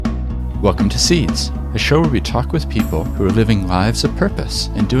Welcome to Seeds, a show where we talk with people who are living lives of purpose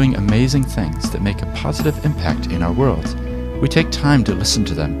and doing amazing things that make a positive impact in our world. We take time to listen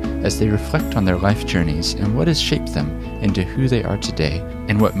to them as they reflect on their life journeys and what has shaped them into who they are today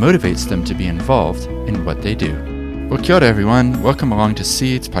and what motivates them to be involved in what they do. Well, kia ora everyone. Welcome along to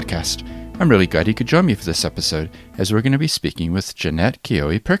Seeds Podcast. I'm really glad you could join me for this episode, as we're going to be speaking with Jeanette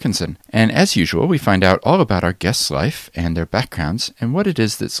Keoe Perkinson. And as usual, we find out all about our guest's life and their backgrounds and what it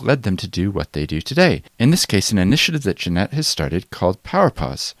is that's led them to do what they do today. In this case, an initiative that Jeanette has started called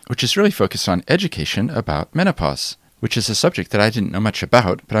PowerPause, which is really focused on education about menopause, which is a subject that I didn't know much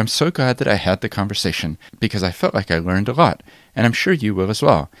about, but I'm so glad that I had the conversation because I felt like I learned a lot, and I'm sure you will as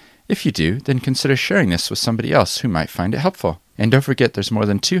well. If you do, then consider sharing this with somebody else who might find it helpful. And don't forget there's more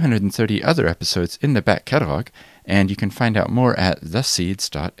than 230 other episodes in the back catalog, and you can find out more at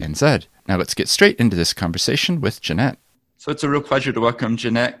theseeds.nz. Now let's get straight into this conversation with Jeanette. So it's a real pleasure to welcome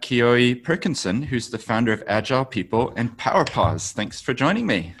Jeanette Keoe Perkinson, who's the founder of Agile People and PowerPause. Thanks for joining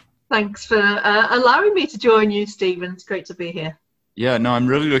me. Thanks for allowing me to join you, Stephen. It's great to be here. Yeah, no, I'm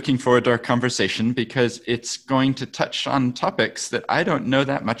really looking forward to our conversation because it's going to touch on topics that I don't know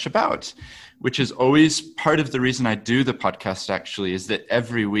that much about, which is always part of the reason I do the podcast, actually, is that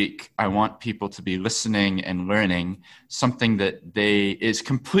every week I want people to be listening and learning something that is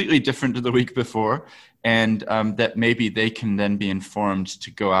completely different to the week before, and that maybe they can then be informed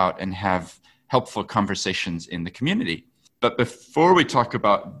to go out and have helpful conversations in the community. But before we talk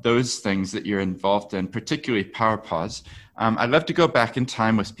about those things that you're involved in, particularly PowerPause, I'd love to go back in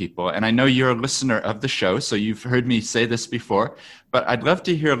time with people. And I know you're a listener of the show, so you've heard me say this before, but I'd love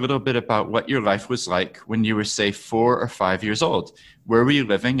to hear a little bit about what your life was like when you were, say, 4 or 5 years old. Where were you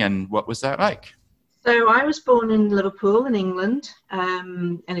living and what was that like? So I was born in Liverpool in England,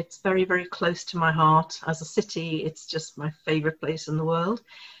 and it's very, very close to my heart. As a city, it's just my favourite place in the world.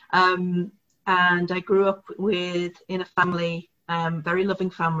 And I grew up in a family, very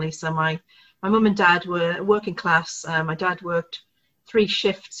loving family. So my mum and dad were working class. My dad worked 3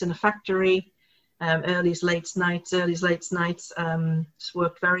 shifts in a factory, early's, late nights. Just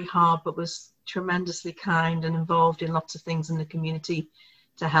worked very hard, but was tremendously kind and involved in lots of things in the community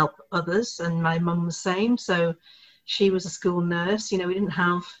to help others. And my mum was the same. So she was a school nurse. You know, we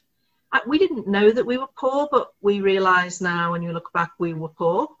didn't know that we were poor, but we realise now when you look back, we were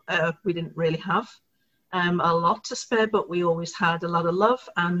poor. We didn't really have a lot to spare, but we always had a lot of love.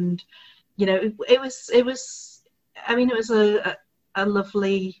 And, you know, it was a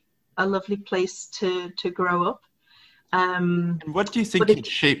lovely place to grow up. And what do you think had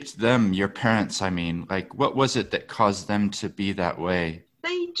shaped them, your parents? I mean, like, what was it that caused them to be that way?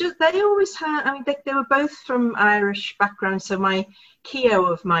 They always had, they were both from Irish background. So my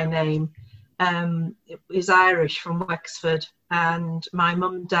Keoe of my name is Irish, from Wexford, and my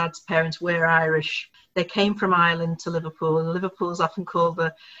mum and dad's parents were Irish. They came from Ireland to Liverpool. Liverpool is often called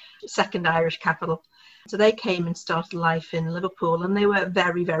the second Irish capital. So they came and started life in Liverpool, and they were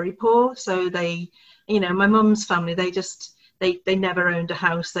very, very poor. So they, you know, my mum's family, they never owned a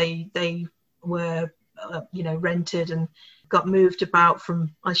house. They were, rented and got moved about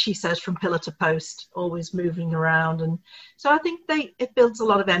from, as she says, from pillar to post, always moving around. And so I think it builds a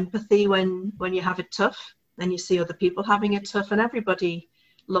lot of empathy when you have it tough and you see other people having it tough, and everybody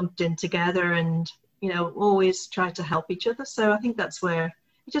lumped in together and, you know, always try to help each other. So I think that's where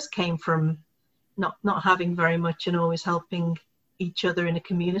it just came from, not having very much and always helping each other in a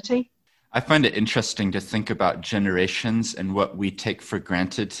community. I find it interesting to think about generations and what we take for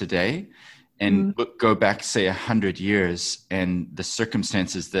granted today. And go back, say, 100 years and the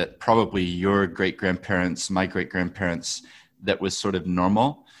circumstances that probably your great-grandparents, my great-grandparents, that was sort of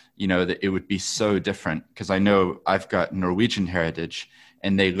normal, you know, that it would be so different. Because I know I've got Norwegian heritage,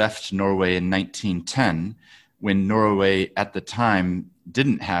 and they left Norway in 1910 when Norway at the time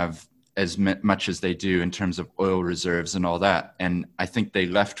didn't have as much as they do in terms of oil reserves and all that. And I think they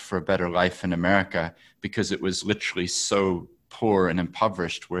left for a better life in America because it was literally so poor and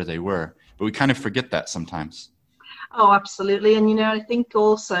impoverished where they were. But we kind of forget that sometimes. Oh, absolutely. And, you know, I think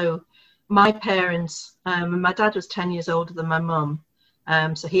also my parents, my dad was 10 years older than my mum.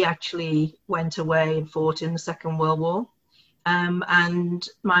 So he actually went away and fought in the Second World War. And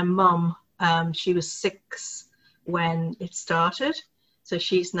my mum, she was 6 when it started. So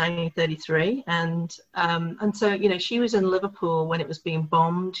she's 1933. And so, you know, she was in Liverpool when it was being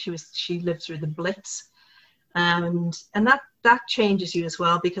bombed. She lived through the Blitz. And that changes you as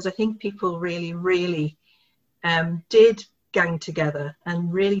well, because I think people really, really did gang together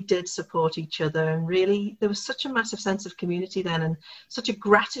and really did support each other, and really there was such a massive sense of community then, and such a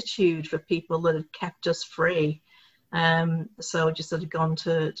gratitude for people that had kept us free soldiers that had gone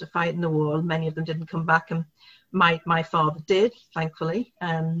to fight in the war. Many of them didn't come back, and my father did, thankfully,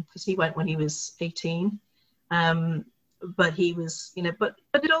 because he went when he was 18. But he was, but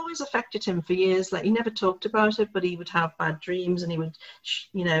it always affected him for years. Like, he never talked about it, but he would have bad dreams, and he would,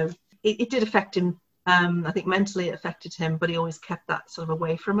 it did affect him. I think mentally it affected him, but he always kept that sort of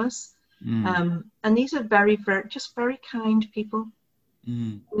away from us. And these are very, very, just very kind people.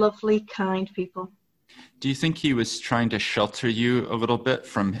 Lovely, kind people. Do you think he was trying to shelter you a little bit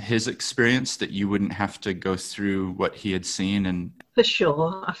from his experience, that you wouldn't have to go through what he had seen? And For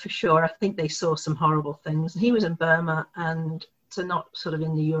sure. I think they saw some horrible things. He was in Burma, and so not sort of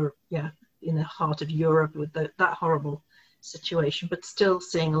in the heart of Europe with that horrible situation, but still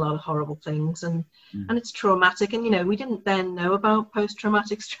seeing a lot of horrible things, and it's traumatic. And we didn't then know about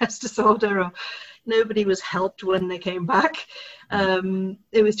post-traumatic stress disorder, or nobody was helped when they came back.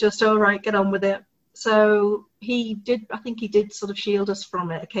 It was just, all right, get on with it. So I think he did sort of shield us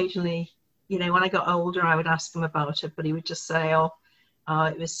from it occasionally. When I got older, I would ask him about it, but he would just say,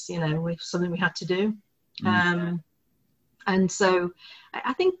 it was, something we had to do. And so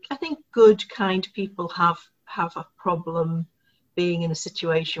I think good, kind people have a problem being in a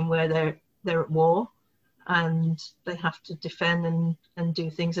situation where they're at war and they have to defend and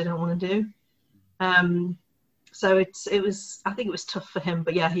do things they don't want to do. So I think it was tough for him,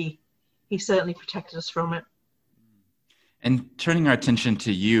 but yeah, he certainly protected us from it. And turning our attention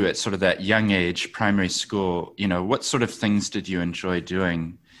to you at sort of that young age, primary school, what sort of things did you enjoy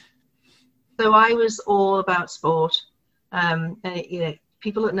doing? So I was all about sport. And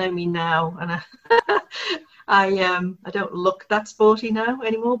people that know me now, and I don't look that sporty now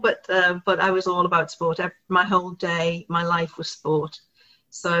anymore, but I was all about sport. My whole day, my life was sport.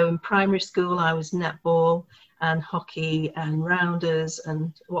 So in primary school, I was netball and hockey and rounders,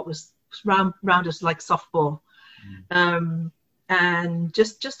 and what was rounders like softball, and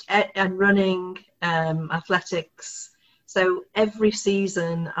just and running, athletics. So every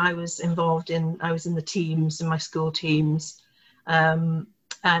season I was in the teams, in my school teams, and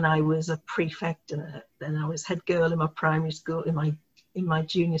I was a prefect, and then I was head girl in my primary school, in my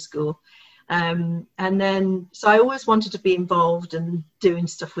junior school, and then so I always wanted to be involved and doing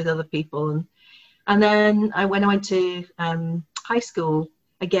stuff with other people, and then when I went to high school,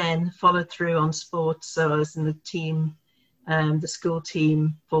 again followed through on sports. So I was in the team, the school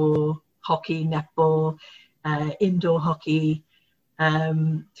team for hockey, netball, indoor hockey,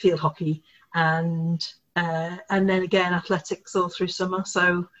 field hockey, and then again athletics all through summer.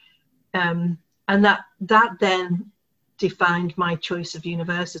 So and that then defined my choice of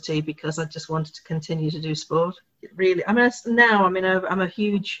university, because I just wanted to continue to do sport. Really, I'm a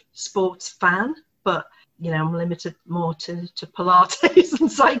huge sports fan, but I'm limited more to Pilates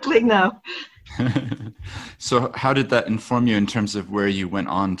and cycling now. So how did that inform you in terms of where you went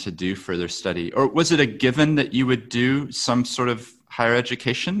on to do further study? Or was it a given that you would do some sort of higher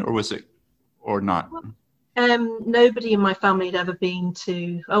education, or was it, or not? Nobody in my family had ever been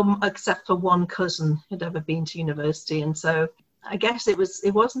to, except for one cousin, had ever been to university. And so I guess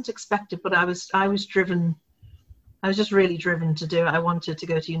it wasn't expected, but I was driven. I was just really driven to do it. I wanted to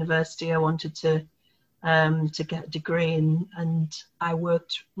go to university. I wanted to get a degree, and I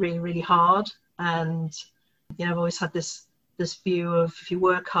worked really, really hard. And I've always had this view of, if you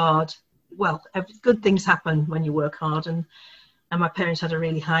work hard, well, good things happen when you work hard. And my parents had a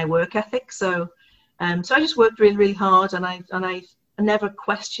really high work ethic, so I just worked really, really hard, and I never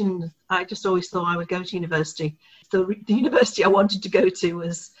questioned. I just always thought I would go to university. The university I wanted to go to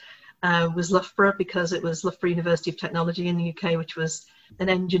was Loughborough, because it was Loughborough University of Technology in the UK, which was an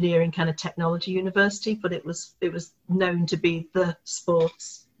engineering kind of technology university, but it was known to be the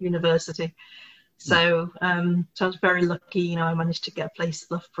sports university. So I was very lucky. I managed to get a place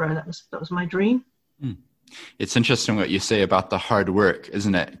at Loughborough, and that was my dream. It's interesting what you say about the hard work,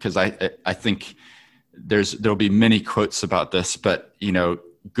 isn't it? Because I think there'll be many quotes about this, but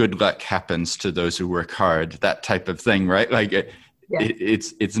good luck happens to those who work hard. That type of thing, right? Like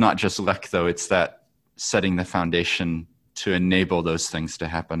it's not just luck, though. It's that setting the foundation to enable those things to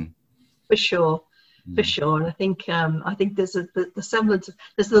happen. For sure. And I think there's the semblance of,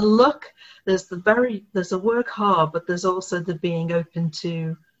 there's the luck, there's the work hard, but there's also the being open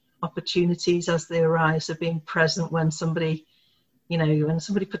to opportunities as they arise. So being present when somebody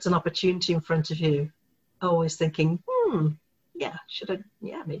puts an opportunity in front of you, always thinking, should I?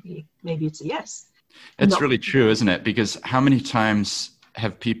 Yeah, maybe it's a yes. It's really true, isn't it? Because how many times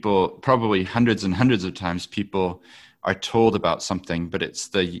have people, probably hundreds and hundreds of times, people are told about something, but it's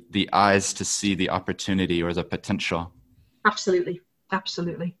the eyes to see the opportunity or the potential. Absolutely.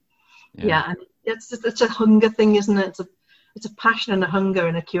 Yeah. it's a hunger thing, isn't it? It's a passion and a hunger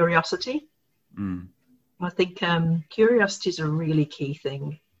and a curiosity. I think curiosity is a really key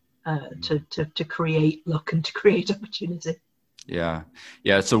thing to create luck and to create opportunity. Yeah.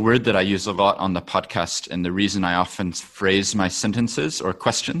 It's a word that I use a lot on the podcast. And the reason I often phrase my sentences or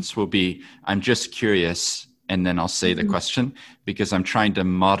questions will be, I'm just curious. And then I'll say the question, because I'm trying to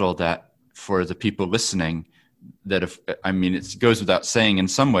model that for the people listening. That it goes without saying in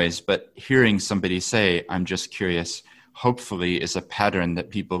some ways, but hearing somebody say, I'm just curious, hopefully is a pattern that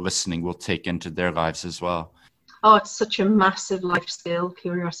people listening will take into their lives as well. Oh, it's such a massive life skill,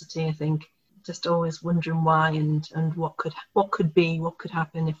 curiosity, I think. Just always wondering why and what could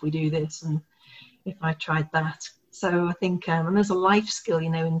happen if we do this and if I tried that. So I think, and there's a life skill,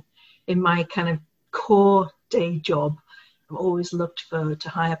 in my kind of core day job, I've always looked to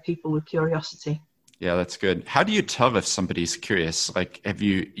hire people with curiosity. Yeah, that's good. How do you tell if somebody's curious? Like,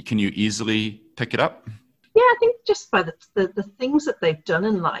 can you easily pick it up? Yeah, I think just by the things that they've done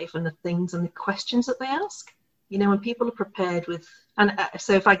in life and the things and the questions that they ask. When people are prepared with, and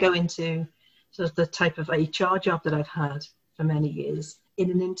so if I go into sort of the type of HR job that I've had for many years,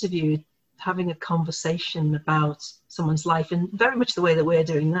 in an interview, having a conversation about someone's life in very much the way that we're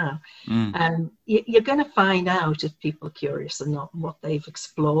doing now, you're going to find out if people are curious or not, what they've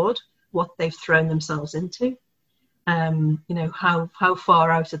explored, what they've thrown themselves into, how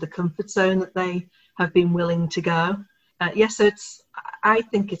far out of the comfort zone that they have been willing to go. So I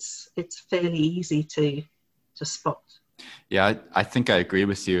think it's fairly easy to spot. Yeah, I think I agree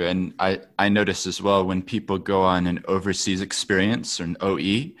with you. And I notice as well when people go on an overseas experience or an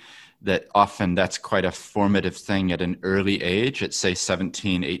OE, that often that's quite a formative thing at an early age, at say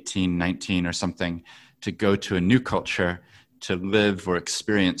 17, 18, 19 or something, to go to a new culture, to live or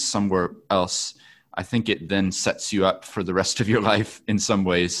experience somewhere else. I think it then sets you up for the rest of your life in some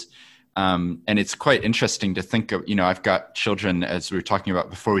ways. And it's quite interesting to think of, I've got children, as we were talking about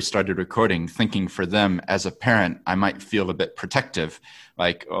before we started recording, thinking for them as a parent, I might feel a bit protective,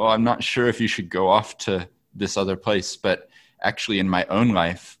 like, oh, I'm not sure if you should go off to this other place. But actually in my own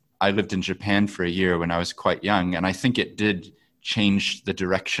life, I lived in Japan for a year when I was quite young. And I think it did change the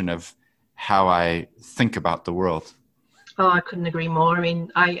direction of how I think about the world. Oh, I couldn't agree more. I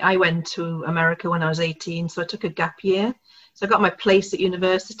mean, I went to America when I was 18, so I took a gap year. So I got my place at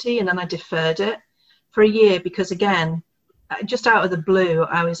university and then I deferred it for a year because, again, just out of the blue,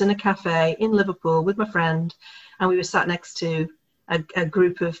 I was in a cafe in Liverpool with my friend and we were sat next to a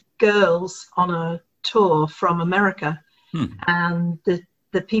group of girls on a tour from America. And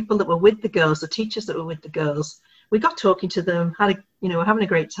the people that were with the girls, the teachers that were with the girls, we got talking to them, we're having a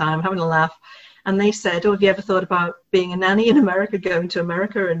great time, having a laugh. And they said, oh, have you ever thought about being a nanny in America, going to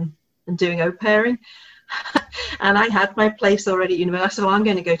America and doing au pairing? And I had my place already at university. I said, well, I'm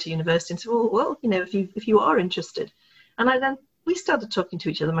going to go to university. And said, well, if you are interested. And we started talking to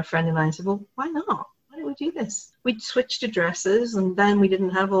each other, my friend and I, and said, well, why not? Why don't we do this? We'd switched addresses and then we didn't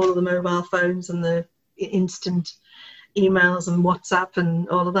have all of the mobile phones and the instant emails and WhatsApp and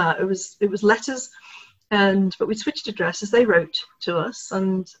all of that. It was letters. But we switched addresses. They wrote to us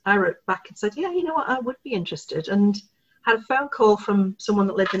and I wrote back and said, yeah, you know what, I would be interested. And had a phone call from someone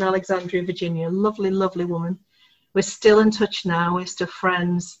that lived in Alexandria, Virginia, a lovely, lovely woman. We're still in touch now. We're still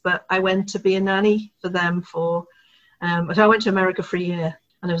friends. But I went to be a nanny for them but I went to America for a year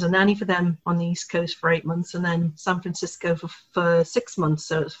and I was a nanny for them on the East Coast for 8 months and then San Francisco for 6 months.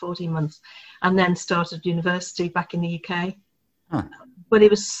 So it was 14 months and then started university back in the UK. Huh. But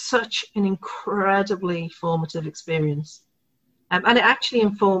it was such an incredibly formative experience. And it actually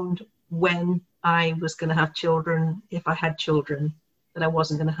informed when I was going to have children, if I had children, that I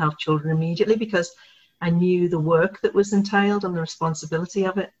wasn't going to have children immediately because I knew the work that was entailed and the responsibility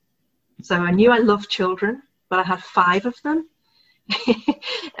of it. So I knew I loved children, but I had 5 of them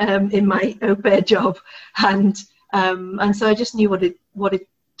in my au pair job. And so I just knew what it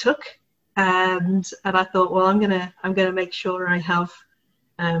took. And I thought, well, I'm gonna make sure I have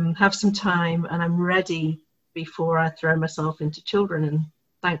some time and I'm ready before I throw myself into children. And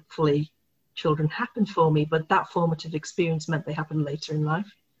thankfully, children happened for me, but that formative experience meant they happened later in life.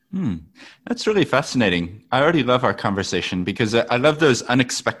 That's really fascinating. I already love our conversation because I love those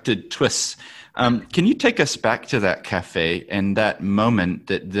unexpected twists. Can you take us back to that cafe and that moment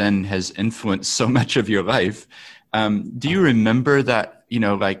that then has influenced so much of your life? Do you remember that,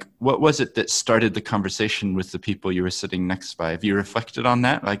 what was it that started the conversation with the people you were sitting next by? Have you reflected on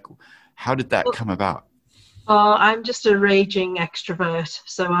that? Like, how did that come about? I'm just a raging extrovert,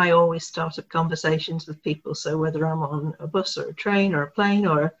 so I always start up conversations with people. So whether I'm on a bus or a train or a plane,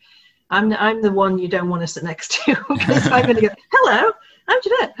 or I'm the one you don't want to sit next to because I'm going to go, hello, I'm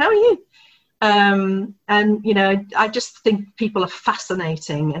Jeanette, how are you? And I just think people are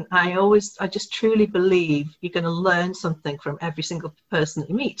fascinating, and I just truly believe you're going to learn something from every single person that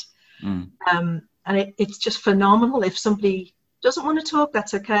you meet. And it's just phenomenal. If somebody doesn't want to talk,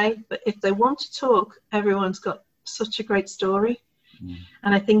 that's okay, but if they want to talk, everyone's got such a great story.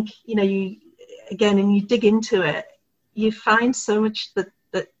 And I think you dig into it, you find so much that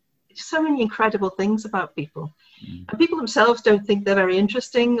so many incredible things about people. And people themselves don't think they're very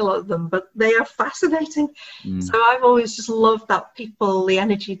interesting, a lot of them, but they are fascinating. So I've always just loved the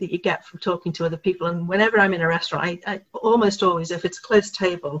energy that you get from talking to other people. And whenever I'm in a restaurant, I almost always, if it's a closed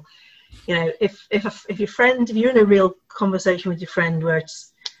table, if you're in a real conversation with your friend where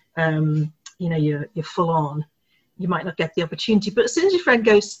it's, you're full on, you might not get the opportunity. But as soon as your friend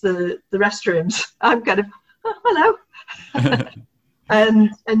goes to the restrooms, I'm kind of, oh, hello. And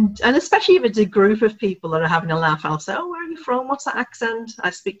especially if it's a group of people that are having a laugh, I'll say, oh, where are you from? What's that accent?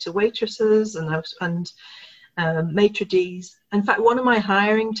 I speak to waitresses and maitre d's. In fact, one of my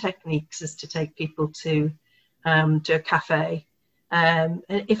hiring techniques is to take people to a cafe.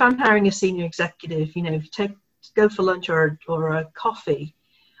 If I'm hiring a senior executive, if you go for lunch or a coffee,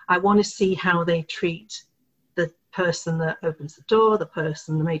 I want to see how they treat the person that opens the door, the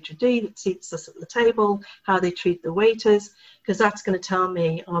maitre d' that seats us at the table, how they treat the waiters, because that's going to tell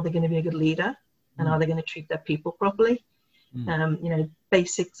me, are they going to be a good leader, and are they going to treat their people properly?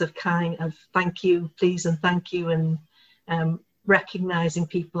 Basics of thank you, please, and thank you, and recognizing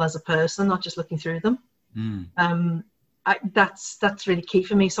people as a person, not just looking through them. That's really key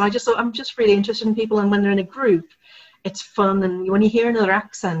for me. So I'm just really interested in people, and when they're in a group, it's fun. And when you hear another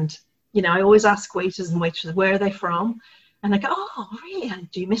accent, I always ask waiters and waitresses, where are they from? And I go, oh, really? And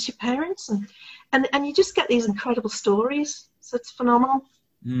do you miss your parents? And you just get these incredible stories. So it's phenomenal.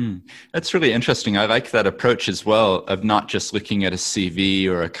 That's really interesting. I like that approach as well, of not just looking at a CV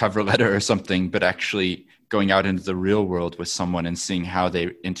or a cover letter or something, but actually going out into the real world with someone and seeing how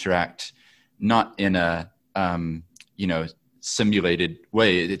they interact, not in a, simulated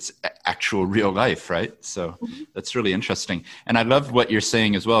way. It's actual real life, right? So that's really interesting. And I love what you're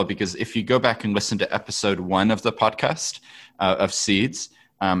saying as well, because if you go back and listen to episode 1 of the podcast of Seeds,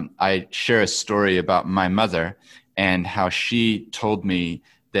 I share a story about my mother and how she told me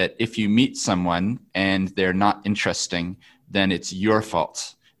that if you meet someone and they're not interesting, then it's your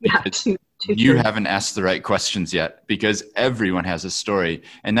fault. Because you haven't asked the right questions yet, because everyone has a story.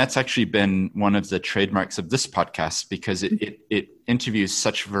 And that's actually been one of the trademarks of this podcast, because it interviews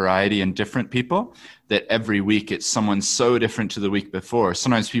such variety and different people that every week it's someone so different to the week before.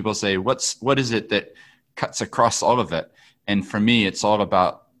 Sometimes people say, what is it that cuts across all of it? And for me, it's all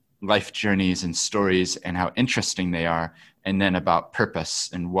about life journeys and stories and how interesting they are, and then about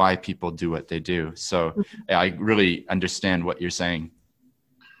purpose and why people do what they do. So I really understand what you're saying.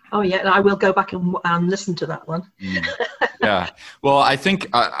 Oh, yeah, I will go back and listen to that one. Yeah. Well, I think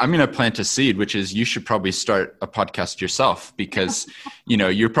I'm going to plant a seed, which is you should probably start a podcast yourself, because,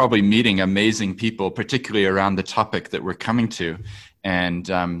 you're probably meeting amazing people, particularly around the topic that we're coming to. And,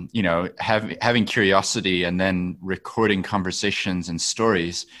 having curiosity and then recording conversations and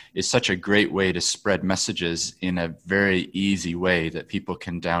stories is such a great way to spread messages in a very easy way that people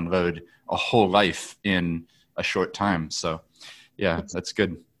can download a whole life in a short time. So, yeah, that's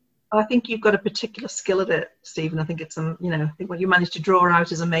good. I think you've got a particular skill at it, Stephen. I think it's I think what you managed to draw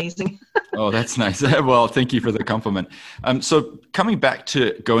out is amazing. Oh, that's nice. Well, thank you for the compliment. So coming back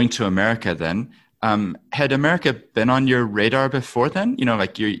to going to America then, had America been on your radar before then?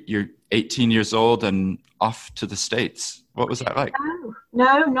 Like you're 18 years old and off to the States. What was that like?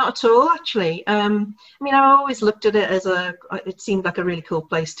 No, not at all, actually. I always looked at it as it seemed like a really cool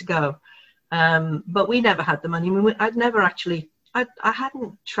place to go. But we never had the money. I'd never actually, I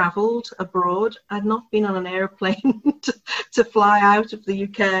hadn't traveled abroad. I'd not been on an airplane to fly out of the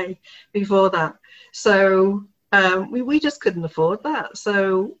UK before that. So we just couldn't afford that.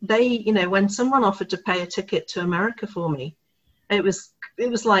 So they, when someone offered to pay a ticket to America for me, it was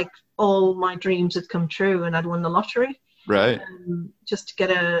like all my dreams had come true, and I'd won the lottery. Right. Just to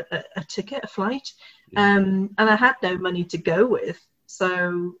get a ticket, a flight. And I had no money to go with.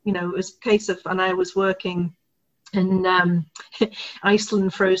 So, it was a case of, and I was working in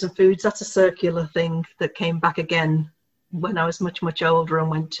Iceland Frozen Foods. That's a circular thing that came back again when I was much, much older and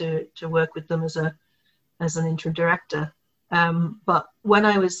went to work with them as an interim director. But when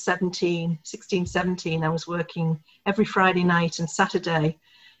I was 16, 17, I was working every Friday night and Saturday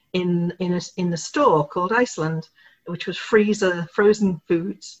in the store called Iceland, which was frozen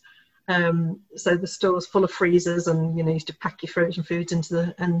foods. So the store was full of freezers, and you used to pack your frozen foods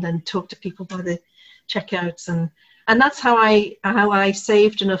and then talk to people by the checkouts. And that's how I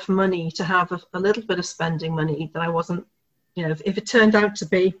saved enough money to have a little bit of spending money that I wasn't, you know, if it turned out to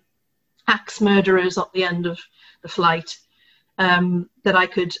be axe murderers at the end of the flight, that I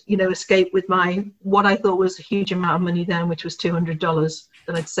could, you know, escape with my, what I thought was a huge amount of money then, which was $200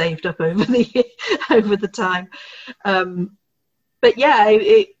 that I'd saved up over the over the time. But yeah,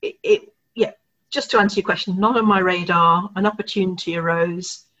 yeah, just to answer your question, not on my radar. An opportunity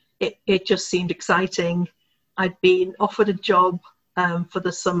arose. It just seemed exciting. I'd been offered a job for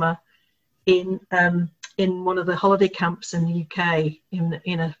the summer in one of the holiday camps in the UK,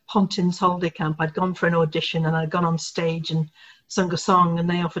 in a Pontins holiday camp. I'd gone for an audition and I'd gone on stage and sung a song, and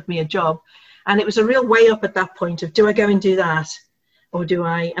they offered me a job. And it was a real way up at that point of, do I go and do that, or do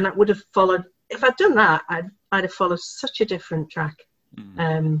I? And I would have followed, if I'd done that, I'd have followed such a different track,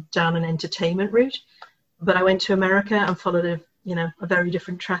 down an entertainment route. But I went to America and followed a very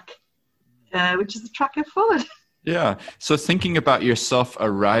different track, which is the track I followed. Yeah. So thinking about yourself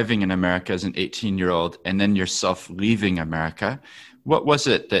arriving in America as an 18-year-old and then yourself leaving America, what was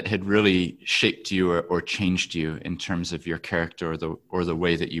it that had really shaped you or changed you in terms of your character or the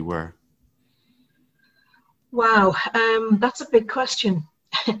way that you were? Wow, that's a big question.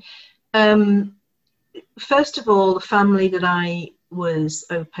 First of all, the family that I was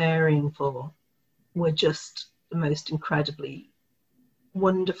au pairing for were just the most incredibly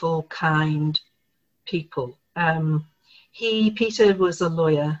wonderful, kind people. Peter was a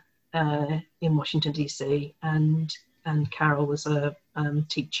lawyer in Washington, D.C., and Carol was a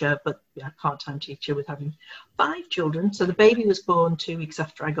teacher, but a part-time teacher with having 5 children. So the baby was born 2 weeks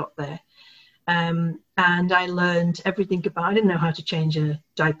after I got there. And I learned everything I didn't know how to change a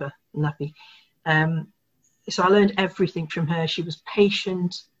diaper, nappy. So I learned everything from her. She was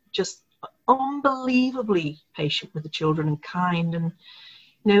patient, just unbelievably patient with the children, and kind. And,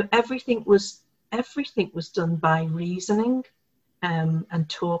 you know, everything was done by reasoning, and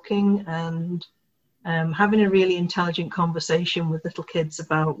talking, and having a really intelligent conversation with little kids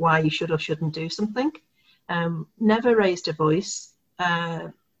about why you should or shouldn't do something. Never raised a voice.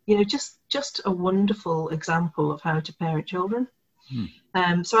 You know, just a wonderful example of how to parent children.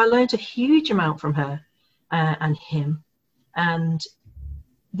 So I learned a huge amount from her and him, and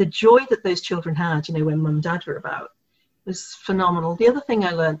the joy that those children had, you know, when mum and dad were about, was phenomenal. The other thing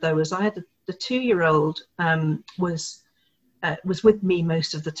I learned, though, was I had the 2-year-old was with me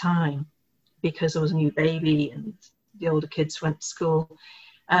most of the time because I was a new baby and the older kids went to school.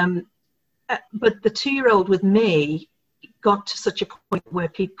 But the 2-year-old with me got to such a point where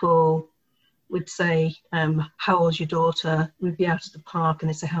people would say, how old's your daughter? We'd be out at the park and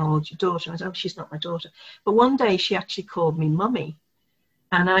they'd say, how old's your daughter? And I'd say, oh, she's not my daughter. But one day she actually called me mummy.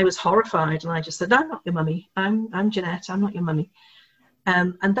 And I was horrified, and I just said, I'm not your mummy. I'm Jeanette. I'm not your mummy.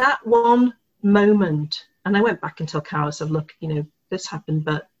 And that one moment, and I went back and told Carol, I said, look, you know, this happened,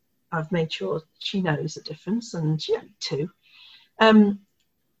 but I've made sure she knows the difference, and she only 2.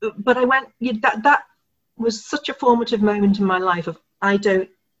 But I went, that was such a formative moment in my life of, I didn't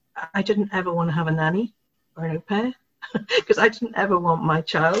ever want to have a nanny or an au pair, because I didn't ever want my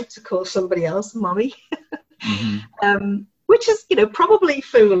child to call somebody else mommy. Which is, you know, probably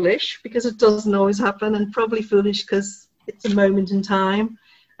foolish because it doesn't always happen, and probably foolish because it's a moment in time.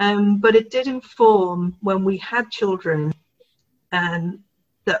 But it did inform when we had children,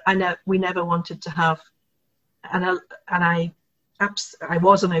 that I know we never wanted to have. And I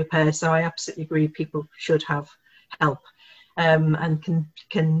was an au pair, so I absolutely agree people should have help, and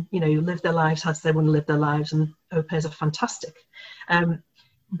can you know, live their lives as they want to live their lives, and au pairs are fantastic.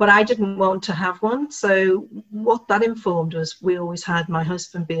 But I didn't want to have one. So what that informed was we always had my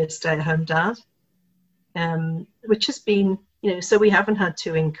husband be a stay-at-home dad, which has been, you know, so we haven't had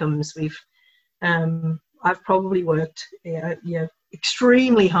 2 incomes. I've probably worked,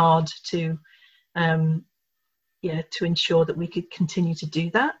 extremely hard to ensure that we could continue to do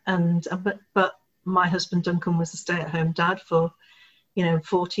that. And but my husband Duncan was a stay-at-home dad for,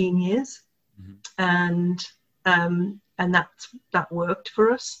 14 years, and that worked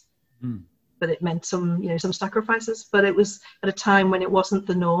for us. But it meant some sacrifices. But it was at a time when it wasn't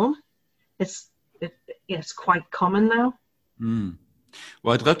the norm. It's quite common now.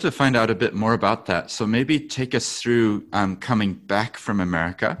 Well, I'd love to find out a bit more about that. So maybe take us through coming back from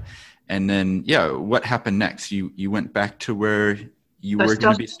America, and then what happened next? You went back to where you were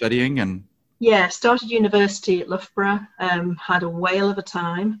going to be studying, and started university at Loughborough. Had a whale of a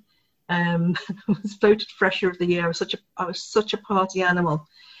time. Was voted Fresher of the Year. I was such a party animal.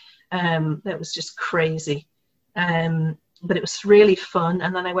 That was just crazy. But it was really fun.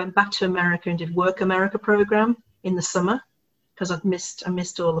 And then I went back to America and did Work America program in the summer, because I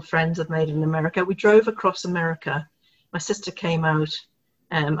missed all the friends I'd made in America. We drove across America. My sister came out,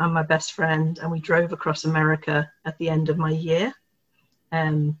 and my best friend, and we drove across America at the end of my year.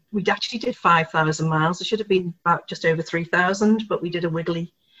 We actually did 5,000 miles. It should have been about just over 3,000, but we did a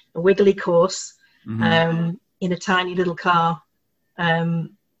wiggly course in a tiny little car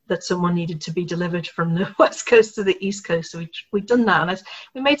that someone needed to be delivered from the west coast to the east coast. So we'd done that, and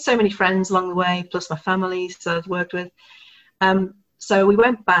we made so many friends along the way, plus my family that I'd worked with. So we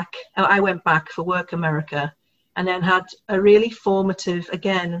went back. I went back for Work America, and then had a really formative,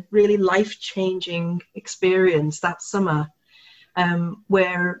 again, really life-changing experience that summer.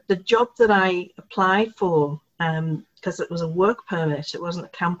 Where the job that I applied for, because it was a work permit, it wasn't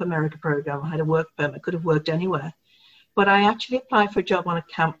a Camp America program, I had a work permit, could have worked anywhere, but I actually applied for a job on a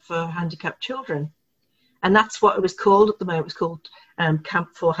camp for handicapped children, and that's what it was called at the moment. It was called Camp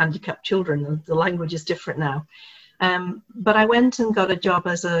for Handicapped Children. The language is different now, but I went and got a job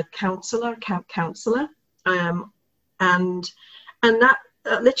as a counsellor, camp counsellor, and that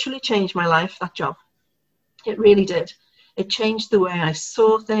literally changed my life, that job. It really did. It changed the way I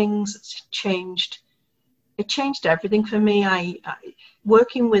saw things. It changed everything for me. I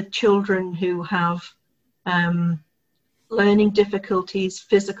working with children who have learning difficulties,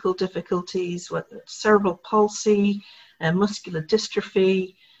 physical difficulties, cerebral palsy, muscular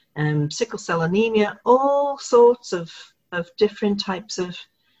dystrophy, sickle cell anemia, all sorts of different types of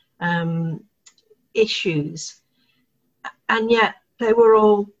issues. And yet they were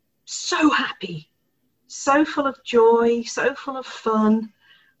all so happy, so full of joy, so full of fun.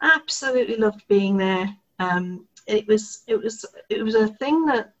 Absolutely loved being there. It was a thing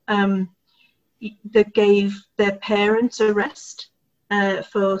that that gave their parents a rest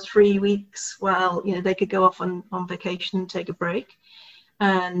for 3 weeks while they could go off on vacation and take a break,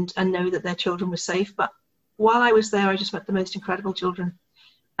 and know that their children were safe. But while I was there, I just met the most incredible children,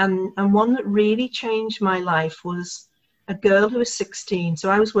 and one that really changed my life was a girl who was 16. So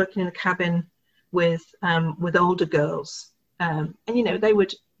I was working in a cabin with older girls, and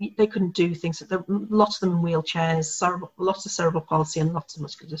they couldn't do things. Lots of them in wheelchairs, lots of cerebral palsy and lots of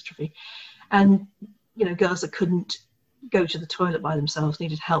muscular dystrophy, and girls that couldn't go to the toilet by themselves,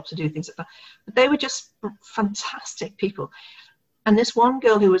 needed help to do things like that. But they were just fantastic people. And this one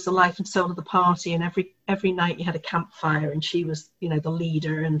girl who was the life and soul of the party, and every night you had a campfire, and she was the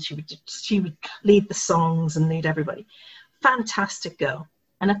leader, and she would lead the songs and lead everybody. Fantastic girl.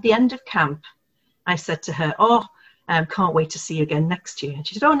 And at the end of camp, I said to her, can't wait to see you again next year. And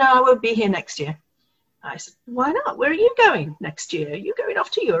she said, oh, no, I won't be here next year. I said, why not? Where are you going next year? Are you going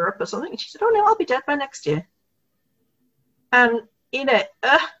off to Europe or something? And she said, oh, no, I'll be dead by next year. And,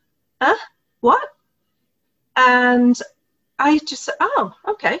 what? And I just said, oh,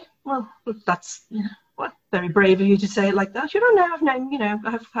 okay. Well, that's very brave of you to say it like that. You don't know,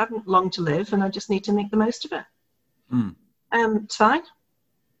 I haven't long to live, and I just need to make the most of it. It's fine.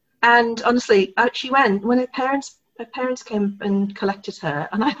 And honestly, she went when her parents came and collected her,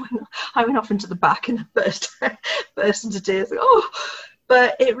 and I went off into the back and burst into tears.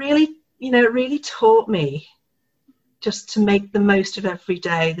 But it really, really taught me just to make the most of every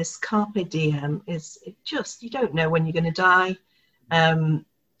day. This carpe diem you don't know when you're going to die.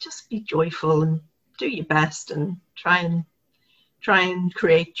 Just be joyful and do your best, and try and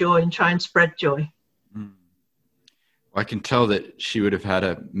create joy and try and spread joy. I can tell that she would have had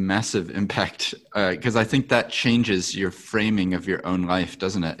a massive impact, because I think that changes your framing of your own life,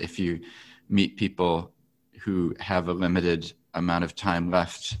 doesn't it? If you meet people who have a limited amount of time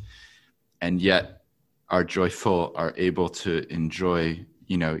left and yet are joyful, are able to enjoy,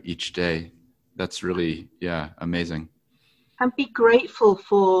 each day. That's really, amazing. And be grateful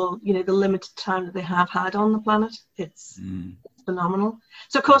for, the limited time that they have had on the planet. It's phenomenal.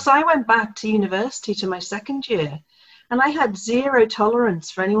 So, of course, I went back to university to my second year, and I had zero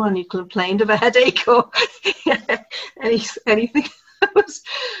tolerance for anyone who complained of a headache or anything. I was,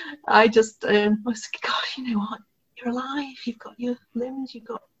 God, you know what? You're alive. You've got your limbs. You've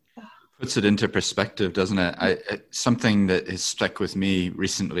got. Puts it into perspective, doesn't it? Something that has stuck with me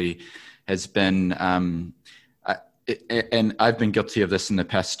recently has been, and I've been guilty of this in the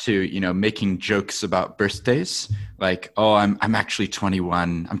past too, making jokes about birthdays, like, oh, I'm actually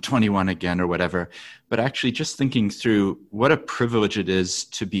 21, I'm 21 again or whatever, but actually just thinking through what a privilege it is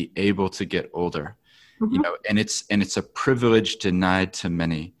to be able to get older, and it's a privilege denied to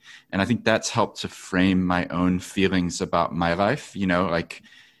many. And I think that's helped to frame my own feelings about my life, like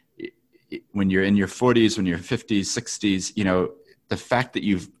when you're in your 40s, when you're 50s, 60s, the fact that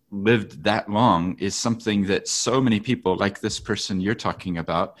you've lived that long is something that so many people, like this person you're talking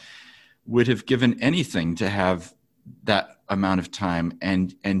about, would have given anything to have that amount of time,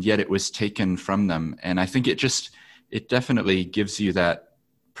 and yet it was taken from them. And I think it definitely gives you that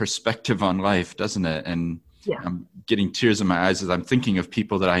perspective on life, doesn't it? And Yeah. I'm getting tears in my eyes as I'm thinking of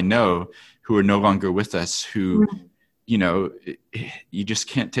people that I know who are no longer with us, who, you know, you just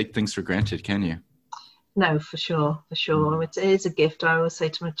can't take things for granted, can you? No, for sure, for sure. It is a gift. I always say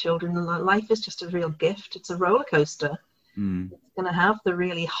to my children, life is just a real gift. It's a roller coaster. It's going to have the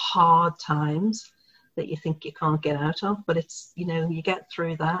really hard times that you think you can't get out of, but it's, you know, you get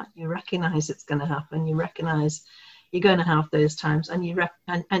through that, you recognize it's going to happen, you recognize you're going to have those times, and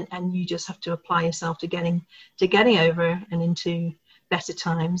and you just have to apply yourself to getting over and into better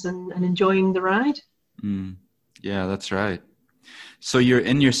times and enjoying the ride. Yeah, that's right. So you're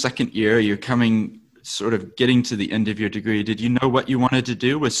in your second year, you're sort of getting to the end of your degree. Did you know what you wanted to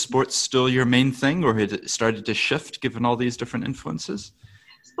do? Was sports still your main thing, or had it started to shift given all these different influences?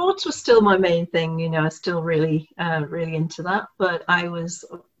 Sports was still my main thing, you know. I was still really into that, but I was,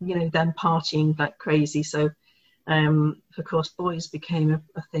 you know, then partying like crazy. So, of course, boys became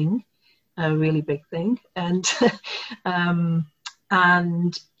a thing, a really big thing, and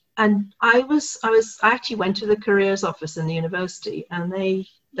and I actually went to the careers office in the university, and they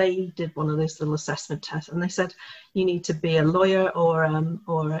did one of those little assessment tests, and they said you need to be a lawyer or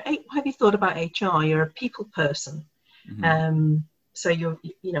have you thought about HR? You're a people person. So you're,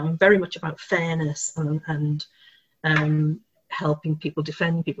 you know, very much about fairness and helping people,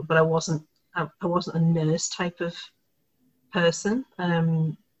 defending people. But I wasn't a nurse type of person.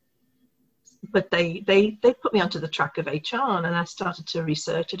 But they put me onto the track of HR, and I started to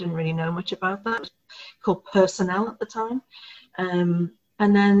research. I didn't really know much about that. It was called personnel at the time.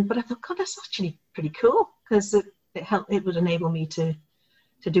 But I thought, God, that's actually pretty cool, because it would enable me to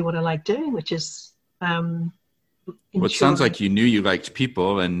do what I like doing, which is well, it sounds like you knew you liked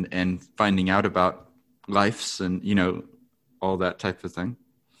people and finding out about lives and, you know, all that type of thing.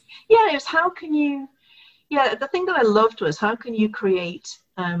 Yeah, it was the thing that I loved was how can you create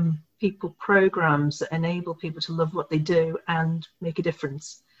people programs that enable people to love what they do and make a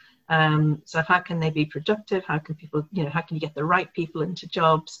difference. So how can they be productive? How can people, you know, how can you get the right people into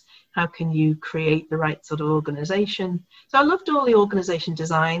jobs? How can you create the right sort of organization? So I loved all the organization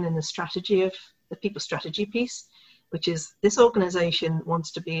design and the strategy of the people strategy piece, which is this organization wants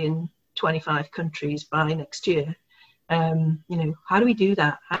to be in 25 countries by next year. You know, how do we do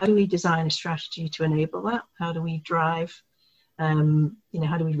that? How do we design a strategy to enable that? How do we drive, you know,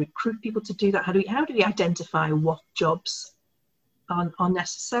 how do we recruit people to do that? How do we identify what jobs are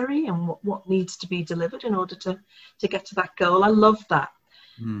necessary and what needs to be delivered in order to get to that goal? I love that.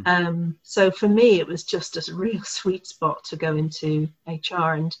 So for me, it was just a real sweet spot to go into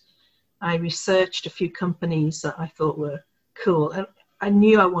HR, and I researched a few companies that I thought were cool. I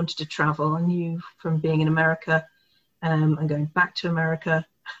knew I wanted to travel. I knew from being in America and going back to America,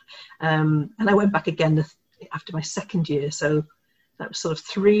 and I went back again after my second year. So that was sort of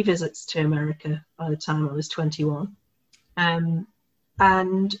 3 visits to America by the time I was 21. And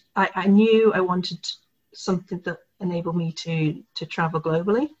I knew I wanted something that enabled me to travel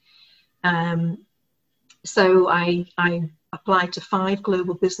globally. So I applied to 5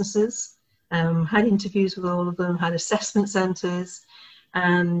 global businesses, had interviews with all of them, had assessment centers,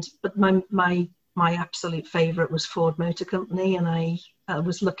 but my absolute favorite was Ford Motor Company, and I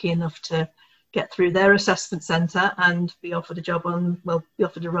was lucky enough to get through their assessment center and be offered a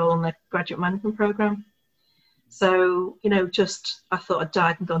role on their graduate management program. So, you know, I thought I'd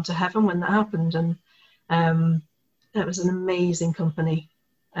died and gone to heaven when that happened. And it was an amazing company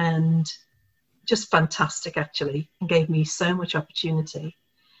and just fantastic, actually, and gave me so much opportunity.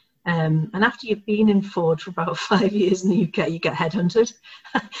 And after you've been in Ford for about 5 years in the UK, you get headhunted.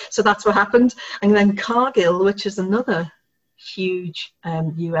 So that's what happened. And then Cargill, which is another huge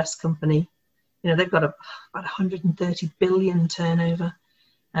US company, you know, they've got about 130 billion turnover.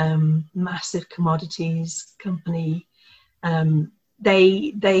 Massive commodities company.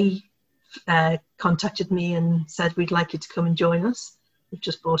 They contacted me and said, we'd like you to come and join us. We've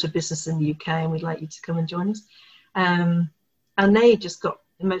just bought a business in the UK and we'd like you to come and join us. And they just got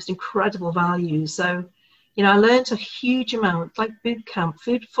the most incredible value. So, you know, I learned a huge amount, like boot camp.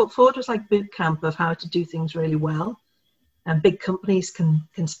 Ford was like boot camp of how to do things really well. And big companies can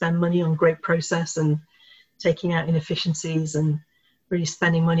spend money on great process and taking out inefficiencies and really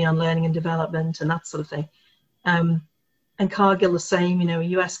spending money on learning and development and that sort of thing. And Cargill the same, you know,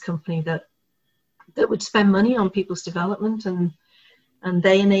 a US company that would spend money on people's development, and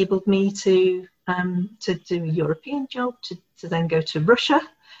they enabled me to do a European job, to then go to Russia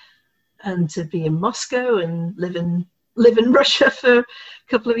and to be in Moscow and live in Russia for a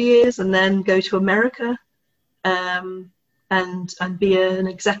couple of years, and then go to America. and be an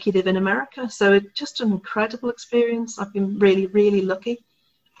executive in America. So it's just an incredible experience. I've been really, really lucky.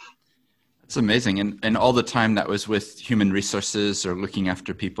 It's amazing. And all the time that was with human resources or looking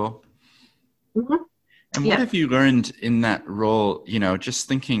after people. Mm-hmm. And what have you learned in that role? You know, just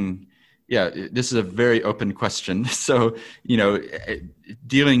thinking, this is a very open question. So, you know,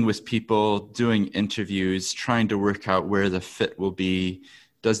 dealing with people, doing interviews, trying to work out where the fit will be.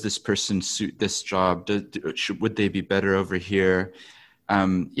 Does this person suit this job? Would they be better over here?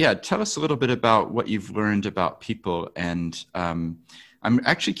 Tell us a little bit about what you've learned about people. And I'm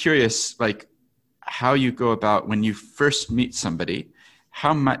actually curious, like, how you go about when you first meet somebody.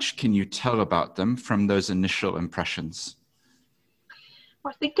 How much can you tell about them from those initial impressions?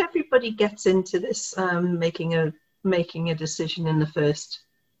 Well, I think everybody gets into this making a decision in the first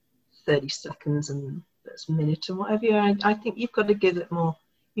 30 seconds and first minute and whatever. I think you've got to give it more.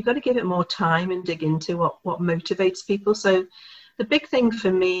 You've got to give it more time and dig into what motivates people. So the big thing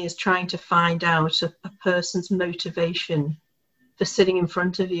for me is trying to find out a person's motivation for sitting in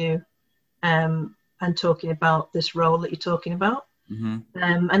front of you and talking about this role that you're talking about.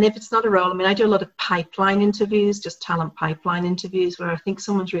 Mm-hmm. And if it's not a role, I mean, I do a lot of pipeline interviews, just talent pipeline interviews, where I think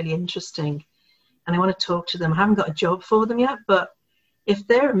someone's really interesting and I want to talk to them. I haven't got a job for them yet, but if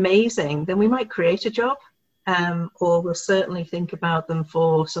they're amazing, then we might create a job, or we'll certainly think about them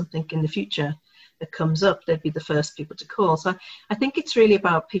for something in the future that comes up. They'd be the first people to call. So I think it's really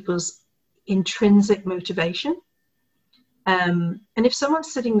about people's intrinsic motivation. And if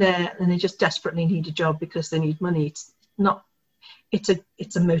someone's sitting there and they just desperately need a job because they need money,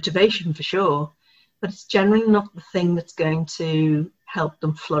 it's a motivation for sure, but it's generally not the thing that's going to help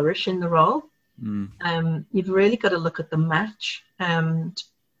them flourish in the role. You've really got to look at the match and,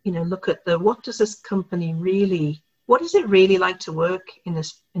 you know, look at what does this company what is it really like to work in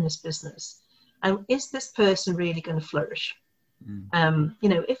this business? And is this person really going to flourish? You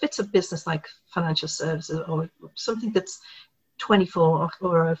know, if it's a business like financial services or something that's 24,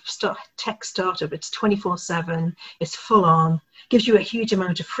 or a tech startup, it's 24/7, it's full on, gives you a huge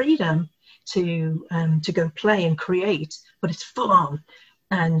amount of freedom to go play and create, but it's full on,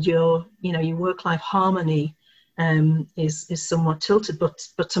 and your work-life harmony is somewhat tilted,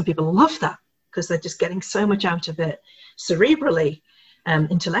 but some people love that because they're just getting so much out of it cerebrally,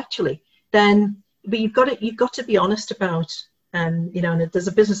 intellectually. Then, but you've got to be honest about, and there's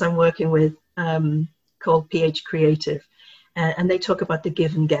a business I'm working with called PH Creative. And they talk about the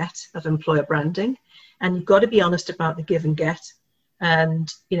give and get of employer branding, and you've got to be honest about the give and get. And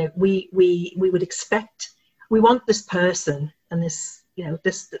we would expect, we want this person and we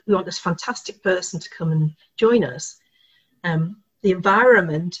want this fantastic person to come and join us. The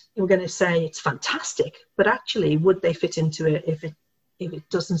environment, we're going to say it's fantastic, but actually, would they fit into it if it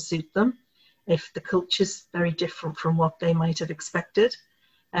doesn't suit them? If the culture's very different from what they might have expected,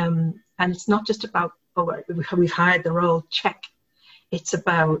 and it's not just about, we've hired the role, check. It's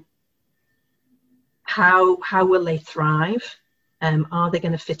about how will they thrive? Are they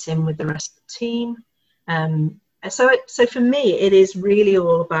going to fit in with the rest of the team? So for me, it is really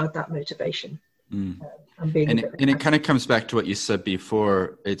all about that motivation. And it kind of comes back to what you said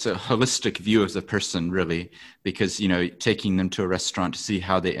before. It's a holistic view of the person, really, because taking them to a restaurant to see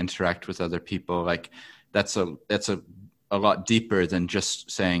how they interact with other people, like that's a lot deeper than just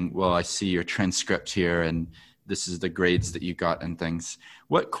saying, well, I see your transcript here and this is the grades that you got and things.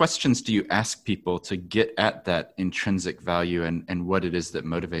 What questions do you ask people to get at that intrinsic value and what it is that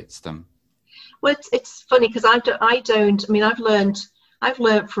motivates them? Well, it's funny because I've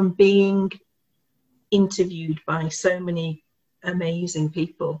learned from being interviewed by so many amazing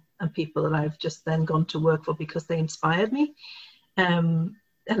people and people that I've just then gone to work for because they inspired me.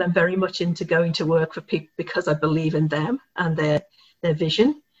 And I'm very much into going to work for people because I believe in them and their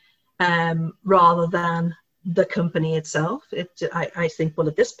vision, rather than the company itself. I think, well,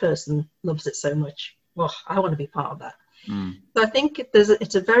 if this person loves it so much, well, I want to be part of that. So I think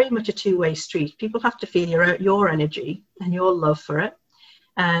it's a very much a two-way street. People have to feel your energy and your love for it,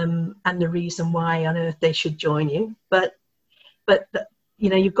 and the reason why on earth they should join you. But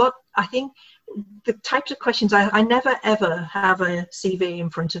you've got, I think, the types of questions, I never ever have a CV in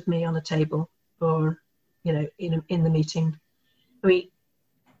front of me on a table or in the meeting.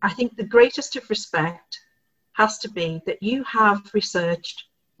 I think the greatest of respect has to be that you have researched,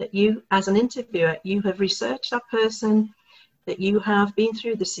 that you as an interviewer, you have researched that person, that you have been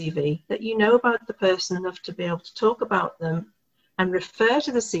through the CV, that you know about the person enough to be able to talk about them and refer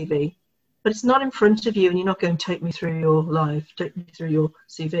to the CV, but it's not in front of you and you're not going to take me through your life, take me through your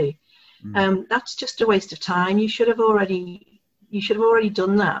CV. That's just a waste of time. You should have already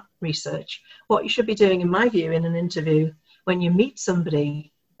done that research. What you should be doing, in my view, in an interview when you meet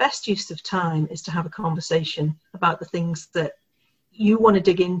somebody, best use of time is to have a conversation about the things that you want to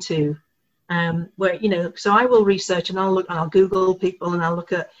dig into. Where, you know, so I will research and I'll Google people and I'll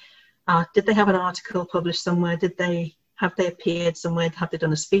look at, did they have an article published somewhere? Have they appeared somewhere? Have they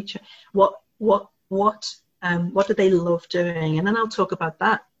done a speech? What do they love doing? And then I'll talk about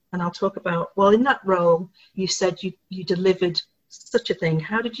that. And I'll talk about, well, in that role, you said you delivered such a thing.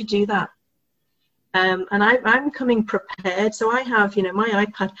 How did you do that? And I'm coming prepared. So I have, you know, my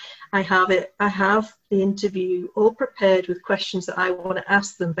iPad, I have the interview all prepared with questions that I want to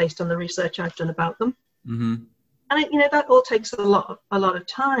ask them based on the research I've done about them. Mm-hmm. And, you know, that all takes a lot of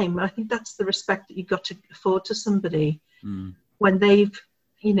time. I think that's the respect that you've got to afford to somebody when they've,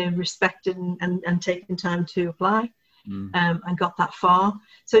 you know, respected and taken time to apply and got that far.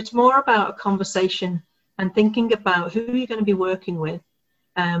 So it's more about a conversation and thinking about who you're going to be working with.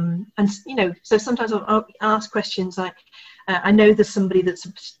 And, you know, so sometimes I'll ask questions like, I know there's somebody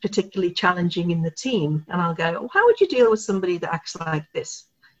that's particularly challenging in the team, and I'll go, oh, how would you deal with somebody that acts like this?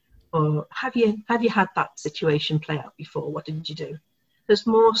 Or have you had that situation play out before? What did you do? There's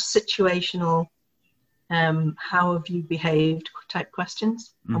more situational, how have you behaved type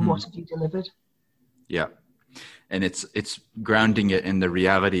questions, and what have you delivered? Yeah. And it's grounding it in the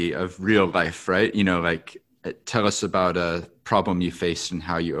reality of real life, right? You know, like, tell us about a problem you faced and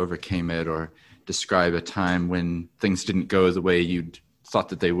how you overcame it, or describe a time when things didn't go the way you'd thought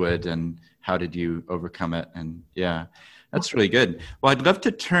that they would, and how did you overcome it? And yeah, that's really good. Well, I'd love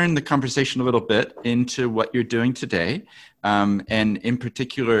to turn the conversation a little bit into what you're doing today. And in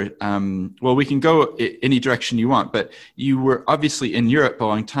particular, well, we can go any direction you want, but you were obviously in Europe a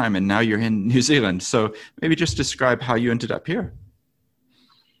long time and now you're in New Zealand. So maybe just describe how you ended up here.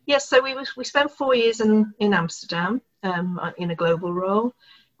 Yes, so we spent 4 years in Amsterdam in a global role.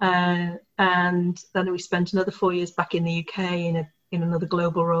 And then we spent another 4 years back in the UK in another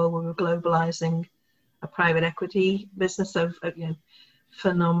global role where we were globalizing a private equity business of you know,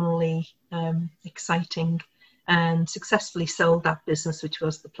 phenomenally exciting, and successfully sold that business, which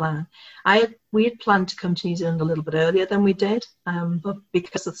was the plan. We had planned to come to New Zealand a little bit earlier than we did, but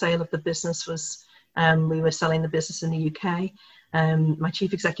because the sale of the business was, we were selling the business in the UK. My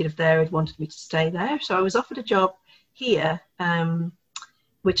chief executive there had wanted me to stay there, so I was offered a job here,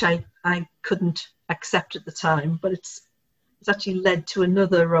 which I couldn't accept at the time, but it's actually led to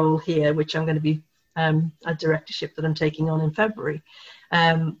another role here, which I'm going to be a directorship that I'm taking on in February.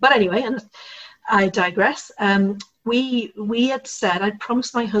 But anyway, and I digress. We had said, I'd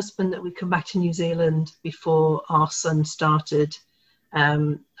promised my husband that we'd come back to New Zealand before our son started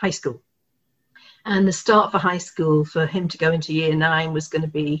high school. And the start for high school for him to go into year 9 was going to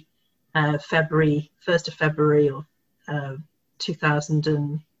be 1st of February of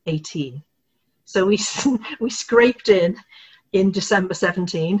 2018. So we scraped in December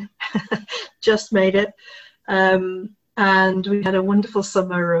 17, just made it. And we had a wonderful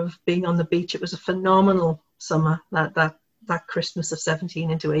summer of being on the beach. It was a phenomenal summer, that Christmas of 17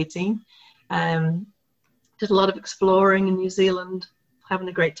 into 18. Did a lot of exploring in New Zealand, having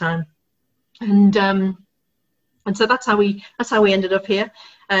a great time. And so that's how we ended up here.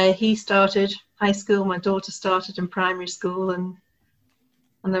 He started high school, my daughter started in primary school, and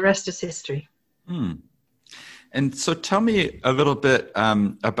the rest is history. And so tell me a little bit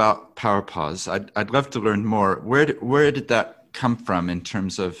about PowerPause. I'd love to learn more. Where did that come from in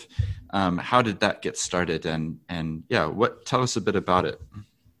terms of how did that get started? And yeah, tell us a bit about it.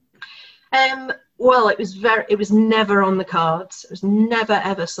 Well, it was never on the cards. It was never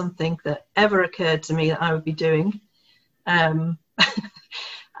ever something that ever occurred to me that I would be doing. And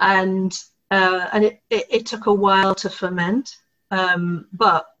it took a while to ferment.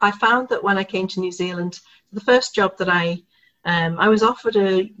 But I found that when I came to New Zealand, the first job that I was offered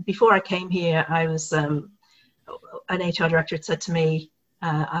before I came here, I was an HR director had said to me,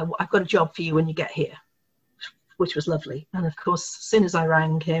 I've got a job for you when you get here, which was lovely. And of course, as soon as I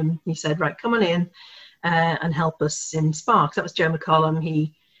rang him, he said, right, come on in and help us in Sparks. That was Joe McCollum.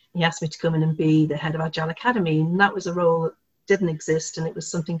 He asked me to come in and be the head of Agile Academy. And that was a role that didn't exist. And it was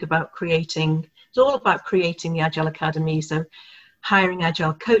something about it's all about creating the Agile Academy. So hiring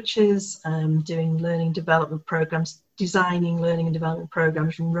Agile coaches, doing learning development programs, designing learning and development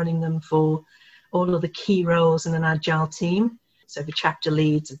programs and running them for all of the key roles in an Agile team. So for chapter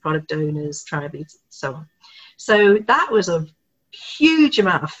leads and product owners, tribe leads, and so on. So that was a huge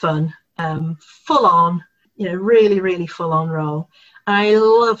amount of fun, full on, really, really full on role. I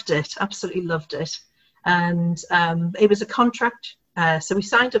loved it, absolutely loved it. And it was a contract. So we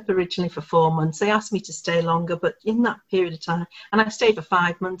signed up originally for 4 months. They asked me to stay longer, but in that period of time, and I stayed for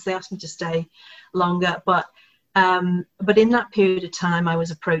 5 months, they asked me to stay longer, but But in that period of time, I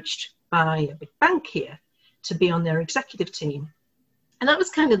was approached by a big bank here to be on their executive team. And that was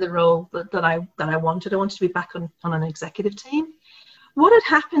kind of the role that I wanted. I wanted to be back on an executive team. What had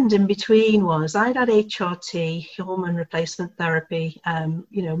happened in between was I'd had HRT, hormone replacement therapy,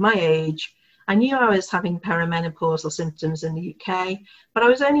 my age. I knew I was having perimenopausal symptoms in the UK, but I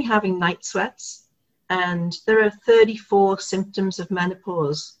was only having night sweats. And there are 34 symptoms of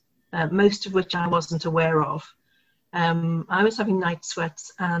menopause, most of which I wasn't aware of. I was having night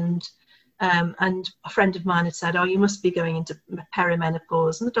sweats, and a friend of mine had said, "Oh, you must be going into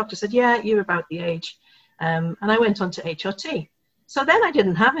perimenopause." And the doctor said, "Yeah, you're about the age." And I went on to HRT. So then I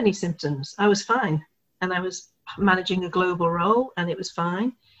didn't have any symptoms. I was fine. And I was managing a global role, and it was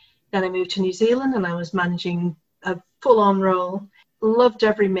fine. Then I moved to New Zealand, and I was managing a full-on role, loved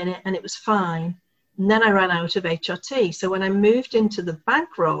every minute, and it was fine. And then I ran out of HRT. So when I moved into the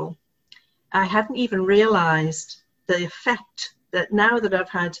bank role, I hadn't even realized the effect that now that I've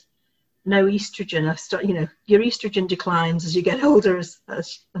had no estrogen, your estrogen declines as you get older, as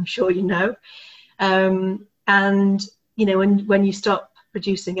I'm sure you know. And when you stop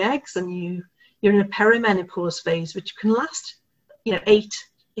producing eggs and you're in a perimenopause phase, which can last,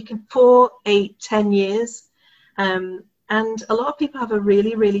 4, 8, 10 years. And a lot of people have a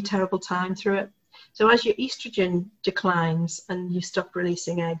really, really terrible time through it. So as your estrogen declines and you stop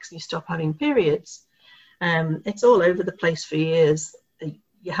releasing eggs, you stop having periods, it's all over the place for years.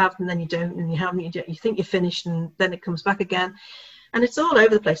 You have them, then you don't, and you have them, you don't. You think you're finished, and then it comes back again. And it's all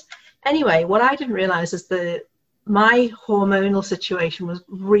over the place. Anyway, what I didn't realize is my hormonal situation was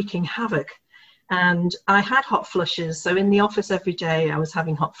wreaking havoc. And I had hot flushes. So in the office every day, I was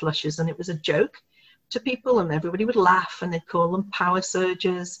having hot flushes, and it was a joke to people, and everybody would laugh, and they'd call them power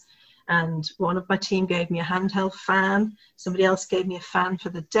surges. And one of my team gave me a handheld fan. Somebody else gave me a fan for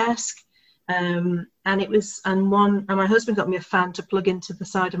the desk. And my husband got me a fan to plug into the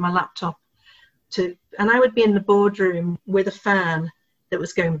side of my laptop and I would be in the boardroom with a fan that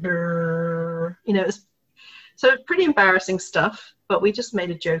was going brrr, so pretty embarrassing stuff, but we just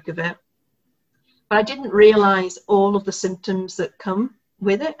made a joke of it. But I didn't realize all of the symptoms that come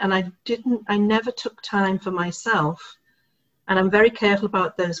with it. And I never took time for myself. And I'm very careful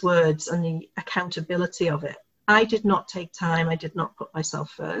about those words and the accountability of it. I did not take time. I did not put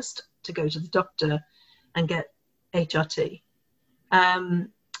myself first to go to the doctor and get HRT.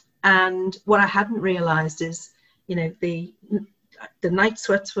 And what I hadn't realized is, the night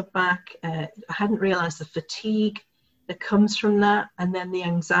sweats were back. I hadn't realized the fatigue that comes from that, and then the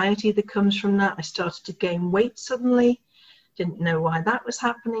anxiety that comes from that. I started to gain weight suddenly. Didn't know why that was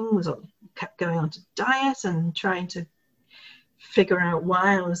happening. Kept going on to diet and trying to figure out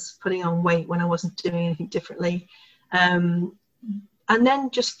why I was putting on weight when I wasn't doing anything differently. And then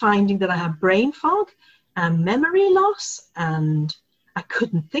just finding that I had brain fog and memory loss, and I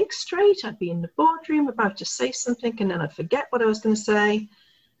couldn't think straight. I'd be in the boardroom about to say something, and then I'd forget what I was going to say.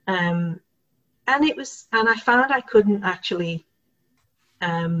 And I found I couldn't actually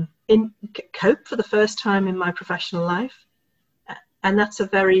cope for the first time in my professional life. And that's a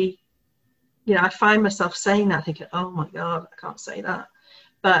very, I find myself saying that, thinking, oh my God, I can't say that.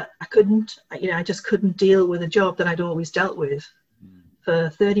 But I couldn't, I just couldn't deal with a job that I'd always dealt with for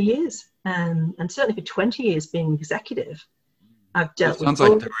 30 years. And certainly for 20 years being executive, I've dealt with. It sounds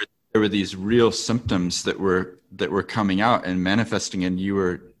like there were these real symptoms that were coming out and manifesting, and you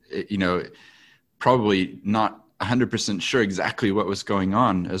were, probably not 100% sure exactly what was going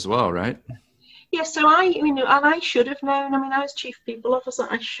on as well, right? Yeah, so I should have known. I was chief people officer.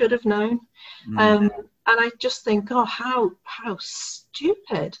 I should have known. And I just think, oh, how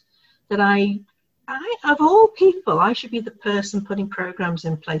stupid that I, of all people, I should be the person putting programs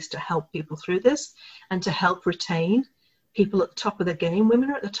in place to help people through this and to help retain people at the top of their game. Women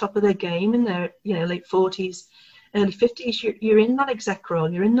are at the top of their game in their, late 40s, early 50s. You're in that exec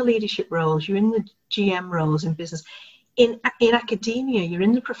role, you're in the leadership roles, you're in the GM roles in business. In academia, you're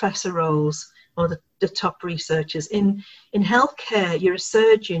in the professor roles or the top researchers. In healthcare, you're a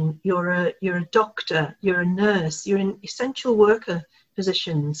surgeon, you're a doctor, you're a nurse, you're in essential worker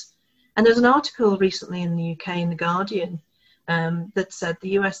positions. And there's an article recently in the UK in The Guardian that said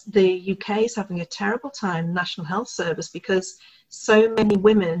the UK is having a terrible time, National Health Service, because so many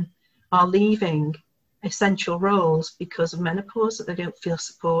women are leaving essential roles because of menopause, that they don't feel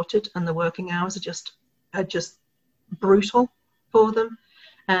supported, and the working hours are just brutal for them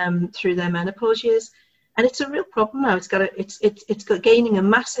through their menopause years. And it's a real problem now. It's got gaining a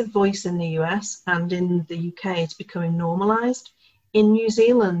massive voice in the US, and in the UK it's becoming normalized. In New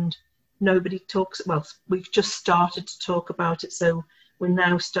Zealand, nobody talks. Well, we've just started to talk about it, so we're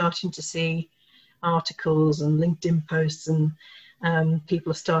now starting to see articles and LinkedIn posts, and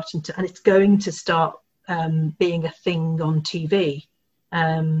people are starting to, and it's going to start being a thing on TV.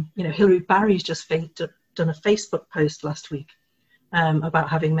 Hilary Barry's just done a Facebook post last week about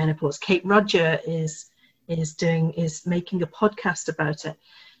having menopause. Kate Roger is making a podcast about it.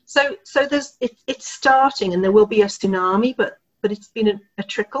 So it's starting, and there will be a tsunami, but it's been a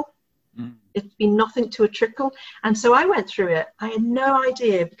trickle. It's been nothing to a trickle. And so I went through it. I had no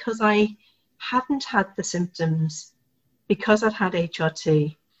idea, because I hadn't had the symptoms, because I'd had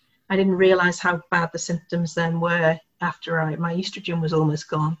HRT. I didn't realize how bad the symptoms then were after my estrogen was almost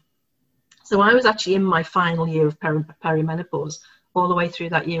gone. So I was actually in my final year of perimenopause, all the way through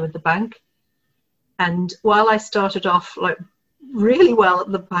that year with the bank. And while I started off like really well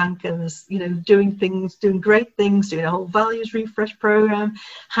at the bank and was, doing great things, doing a whole values refresh program,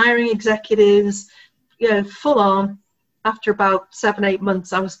 hiring executives, full on, after about 7-8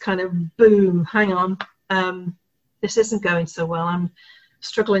 months, I was kind of, boom, hang on, this isn't going so well. I'm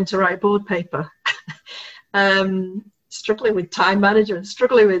struggling to write board paper, struggling with time management,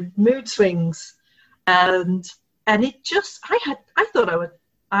 struggling with mood swings. And it just, I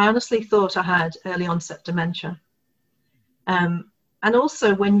honestly thought I had early onset dementia. And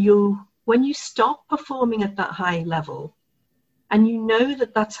also when you stop performing at that high level, and you know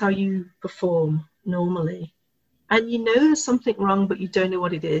that that's how you perform normally, and you know there's something wrong, but you don't know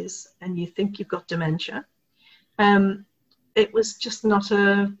what it is, and you think you've got dementia, it was just not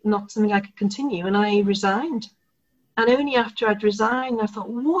something I could continue, and I resigned. And only after I'd resigned, I thought,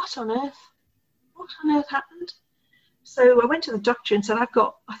 what on earth happened? So I went to the doctor and said, I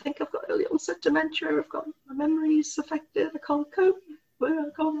think I've got early onset dementia. My memory's affected. I can't cope. I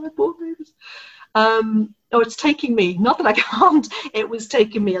can't write board papers. It's taking me, not that I can't, it was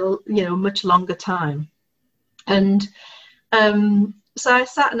taking me a much longer time. And so I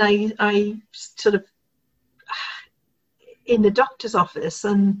sat and I sort of in the doctor's office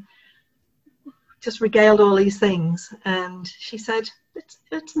and just regaled all these things. And she said,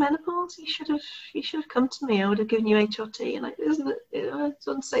 it's menopause. You should have come to me. I would have given you HRT. And isn't it? It's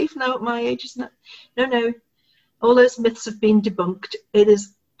unsafe now at my age, isn't it? No. All those myths have been debunked. It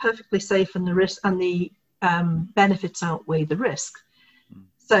is perfectly safe, and the risk and the benefits outweigh the risk.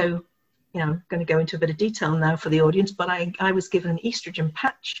 So, I'm going to go into a bit of detail now for the audience. But I was given an estrogen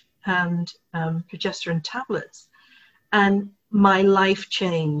patch and progesterone tablets, and my life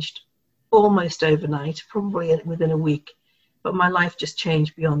changed almost overnight, probably within a week. But my life just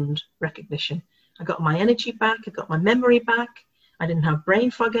changed beyond recognition. I got my energy back. I got my memory back. I didn't have brain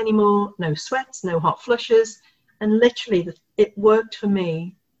fog anymore. No sweats, no hot flushes. And literally, it worked for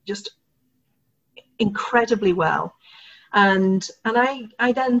me just incredibly well. And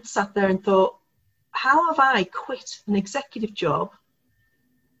I then sat there and thought, how have I quit an executive job?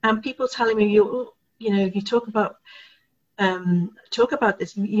 And people telling me, you talk about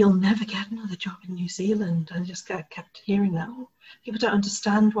this, you'll never get another job in New Zealand. And I just kept hearing that. Oh, people don't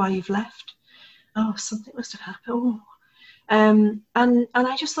understand why you've left. Oh, something must have happened. Oh. And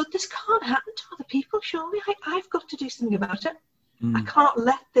I just thought, this can't happen to other people, surely. I've got to do something about it. I can't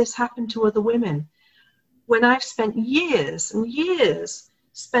let this happen to other women. When I've spent years and years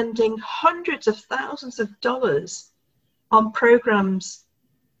spending hundreds of thousands of dollars on programs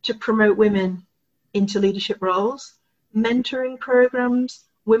to promote women into leadership roles, mentoring programs,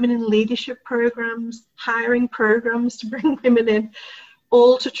 women in leadership programs, hiring programs to bring women in,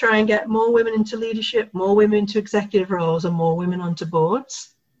 all to try and get more women into leadership, more women into executive roles, and more women onto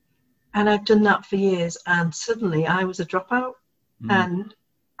boards. And I've done that for years, and suddenly I was a dropout, and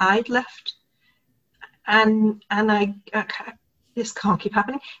I'd left. And I this can't keep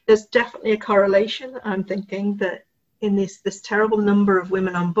happening. There's definitely a correlation. I'm thinking that in this terrible number of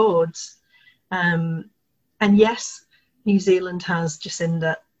women on boards, and yes, New Zealand has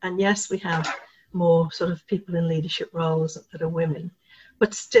Jacinda, and yes, we have more sort of people in leadership roles that are women,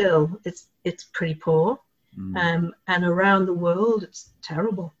 but still it's pretty poor, and around the world it's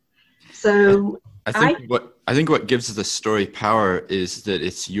terrible. So I think what gives the story power is that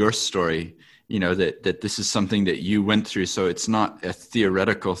it's your story. That this is something that you went through, so it's not a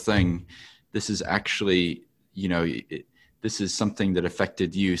theoretical thing. This is actually, this is something that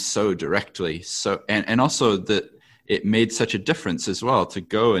affected you so directly. So, and also that it made such a difference as well to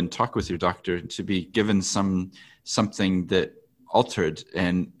go and talk with your doctor, to be given something that altered,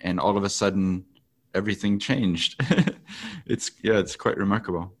 and all of a sudden everything changed. It's quite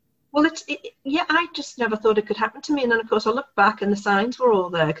remarkable. Well, I just never thought it could happen to me. And then, of course, I look back and the signs were all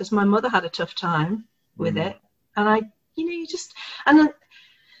there, because my mother had a tough time with it. And and then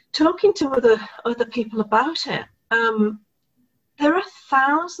talking to other people about it, there are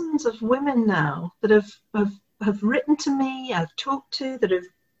thousands of women now that have written to me, I've talked to, that have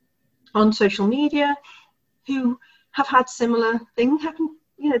on social media, who have had similar things happen.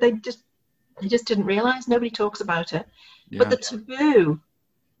 You know, they just didn't realize. Nobody talks about it. Yeah. But the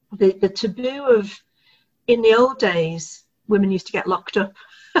taboo of, in the old days, women used to get locked up,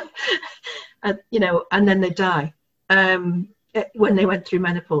 and, you know, and then they die when they went through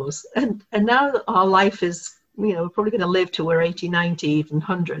menopause. And now that our life is, you know, we're probably going to live till we're 80, 90, even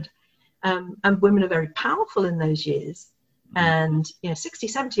 100. And women are very powerful in those years. And, you know, 60,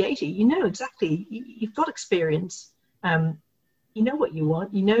 70, 80, you know exactly, you've got experience. You know what you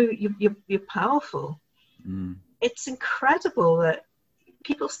want. You know you're powerful. It's incredible that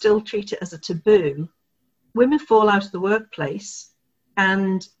people still treat it as a taboo. Women fall out of the workplace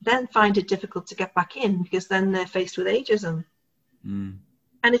and then find it difficult to get back in because then they're faced with ageism.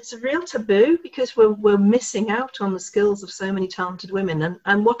 And it's a real taboo because we're missing out on the skills of so many talented women.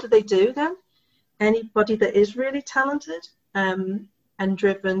 And what do they do then? Anybody that is really talented and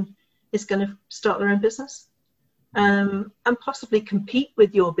driven is going to start their own business and possibly compete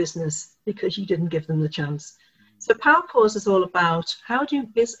with your business because you didn't give them the chance. So Power Pause is all about how do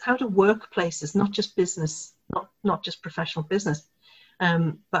workplaces, not just business, not just professional business,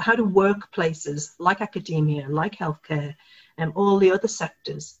 but how do workplaces like academia, like healthcare, and all the other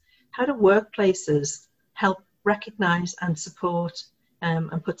sectors, how do workplaces help recognize and support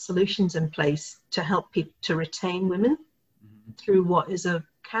and put solutions in place to help people to retain women through what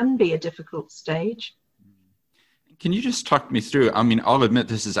can be a difficult stage? Can you just talk me through, I mean, I'll admit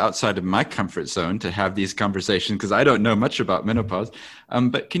this is outside of my comfort zone to have these conversations because I don't know much about menopause,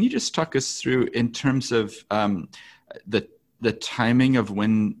 but can you just talk us through in terms of the timing of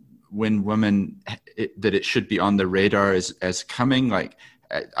when women, that it should be on the radar as coming? Like,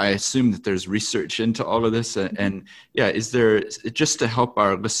 I assume that there's research into all of this and yeah, is there, just to help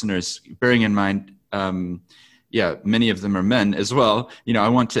our listeners, bearing in mind, many of them are men as well. You know, I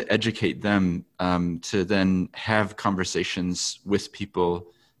want to educate them to then have conversations with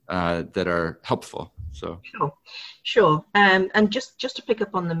people that are helpful. So sure. And just to pick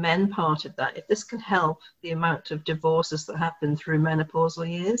up on the men part of that, if this can help the amount of divorces that happen through menopausal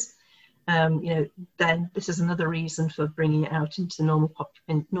years, you know, then this is another reason for bringing it out into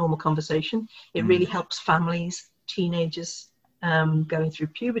normal conversation. It really helps families, teenagers going through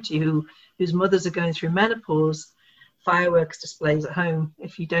puberty whose mothers are going through menopause, fireworks displays at home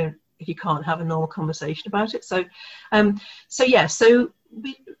if you can't have a normal conversation about it. So the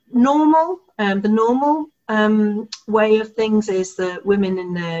normal way of things is that women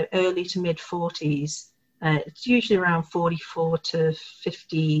in their early to mid 40s, it's usually around 44 to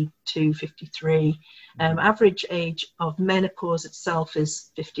 52, 53. Average age of menopause itself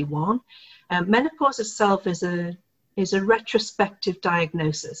is 51. Menopause itself is a retrospective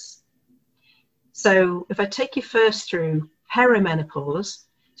diagnosis. So if I take you first through perimenopause,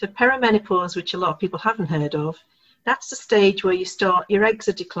 which a lot of people haven't heard of, that's the stage where your eggs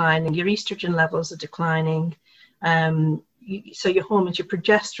are declining, your estrogen levels are declining, so your hormones, your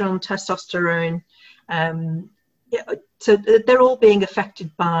progesterone, testosterone, so they're all being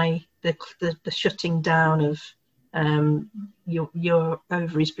affected by the shutting down of your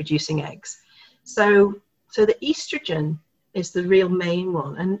ovaries producing eggs. So the estrogen is the real main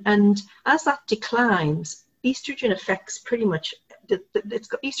one, and as that declines, estrogen affects pretty much. It's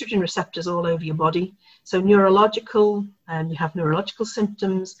got estrogen receptors all over your body. So neurological, you have neurological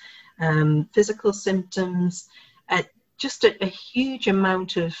symptoms, physical symptoms. Just a huge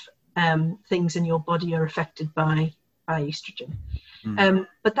amount of things in your body are affected by estrogen.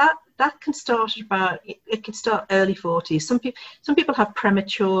 But that can start it can start early 40s. Some people have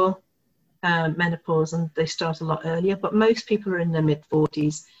premature menopause and they start a lot earlier, but most people are in their mid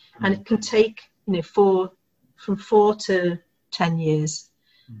 40s, and it can take from 4 to 10 years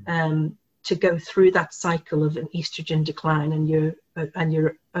to go through that cycle of an estrogen decline and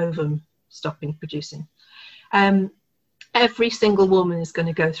your ovum stopping producing. Every single woman is going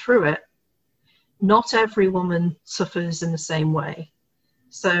to go through it. Not every woman suffers in the same way.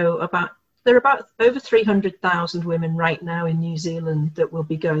 So there are about over 300,000 women right now in New Zealand that will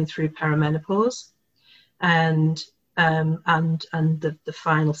be going through perimenopause, and the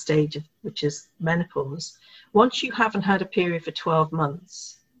final stage which is menopause. Once you haven't had a period for 12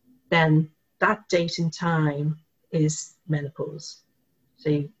 months, then that date in time is menopause.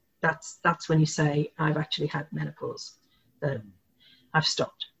 So that's when you say, I've actually had menopause, that I've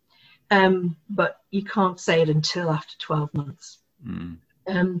stopped. But you can't say it until after 12 months.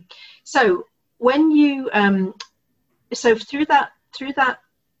 So when you so through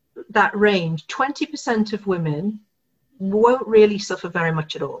that range, 20% of women won't really suffer very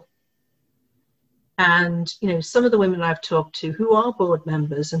much at all. And, you know, some of the women I've talked to who are board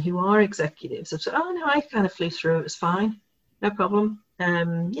members and who are executives have said, oh, no, I kind of flew through. It was fine. No problem.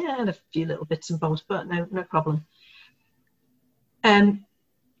 Yeah, and a few little bits and bobs, but no problem.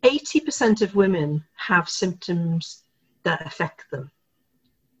 80% of women have symptoms that affect them.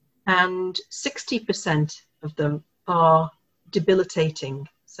 And 60% of them are debilitating.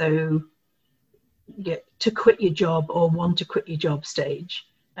 So to quit your job or want to quit your job stage.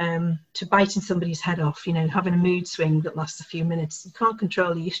 To biting somebody's head off, you know, having a mood swing that lasts a few minutes. You can't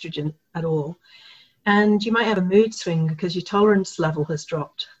control the estrogen at all. And you might have a mood swing because your tolerance level has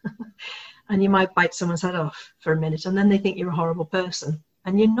dropped. And you might bite someone's head off for a minute and then they think you're a horrible person.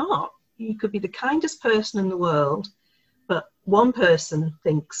 And you're not. You could be the kindest person in the world, but one person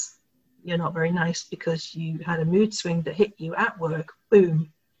thinks you're not very nice because you had a mood swing that hit you at work,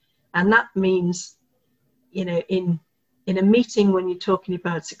 boom. And that means, you know, in a meeting when you're talking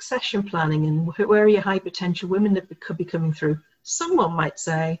about succession planning and where are your high potential women that could be coming through, someone might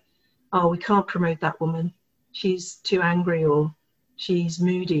say, oh, we can't promote that woman. She's too angry, or she's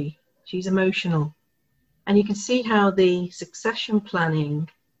moody, she's emotional. And you can see how the succession planning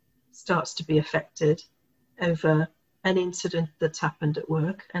starts to be affected over an incident that's happened at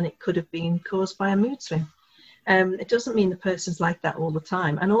work, and it could have been caused by a mood swing. It doesn't mean the person's like that all the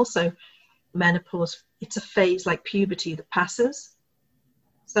time. And also, menopause, it's a phase like puberty that passes.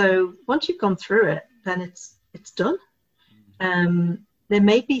 So once you've gone through it, then it's done. There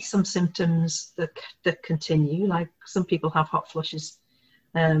may be some symptoms that continue, like some people have hot flushes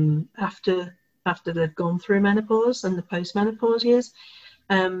after they've gone through menopause and the post-menopause years.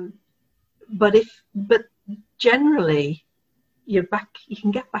 But generally you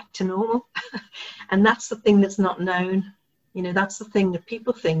can get back to normal. And that's the thing that's not known. You know, that's the thing that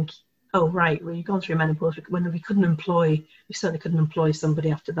people think, oh, right, well, you've gone through menopause, when we certainly couldn't employ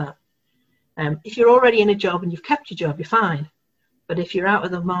somebody after that. If you're already in a job and you've kept your job, you're fine. But if you're out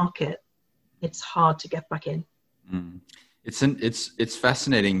of the market, it's hard to get back in. It's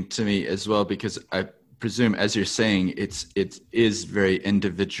fascinating to me as well, because I presume, as you're saying, it is very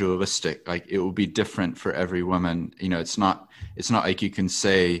individualistic. Like, it will be different for every woman. You know, it's not like you can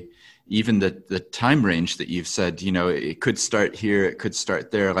say, even the time range that you've said, you know, it could start here, it could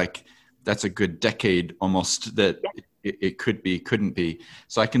start there. Like, that's a good decade almost that it could be, couldn't be.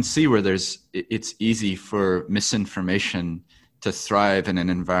 So I can see where it's easy for misinformation to thrive in an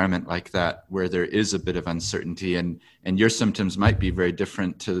environment like that, where there is a bit of uncertainty, and your symptoms might be very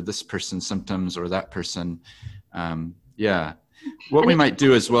different to this person's symptoms or that person. What we might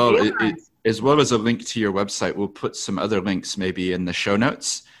do as well, as well as a link to your website, we'll put some other links maybe in the show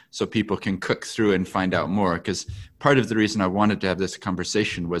notes so people can click through and find out more. Because part of the reason I wanted to have this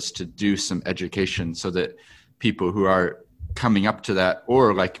conversation was to do some education so that people who are coming up to that,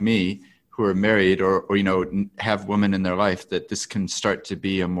 or like me, who are married or you know, have women in their life, that this can start to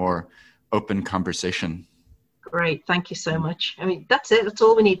be a more open conversation. Great, thank you so much. I mean, that's it. That's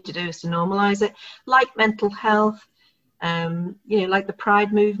all we need to do, is to normalize it. Like mental health, you know, like the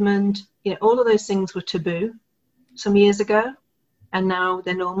Pride movement, you know, all of those things were taboo some years ago, and now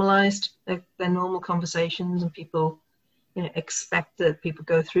they're normalized. They're normal conversations, and people, you know, expect that people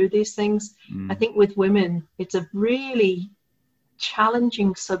go through these things. I think with women, it's a really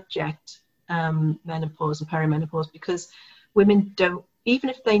challenging subject, menopause and perimenopause, because women don't, even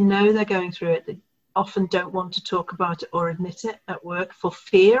if they know they're going through it, they often don't want to talk about it or admit it at work for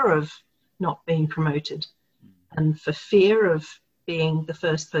fear of not being promoted and for fear of being the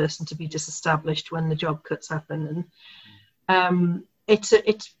first person to be disestablished when the job cuts happen. And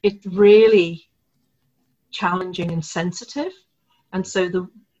it's really challenging and sensitive. And so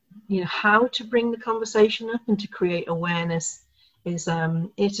you know, how to bring the conversation up and to create awareness is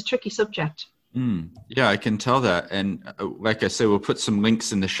it's a tricky subject. Yeah, I can tell that. And like I say, we'll put some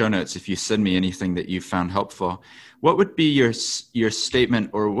links in the show notes if you send me anything that you found helpful. What would be your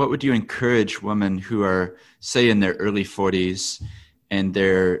statement, or what would you encourage women who are, say, in their early 40s, and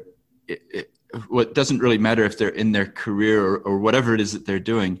what doesn't really matter if they're in their career or whatever it is that they're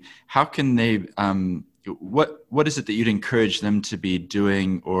doing, how can they, what is it that you'd encourage them to be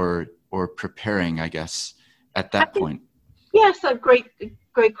doing or preparing, I guess, at that point? Yes, a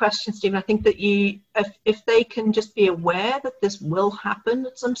great question, Stephen. I think that if they can just be aware that this will happen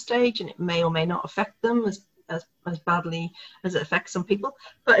at some stage, and it may or may not affect them as badly as it affects some people,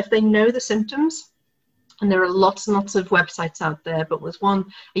 but if they know the symptoms, and there are lots and lots of websites out there, but there's a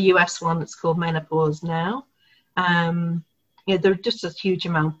US one that's called Menopause Now. Yeah, there are just a huge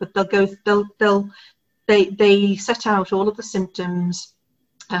amount, but they set out all of the symptoms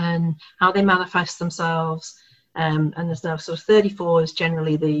and how they manifest themselves, And there's now sort of 34 is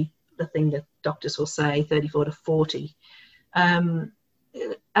generally the thing that doctors will say, 34 to 40. And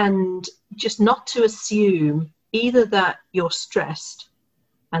just not to assume either that you're stressed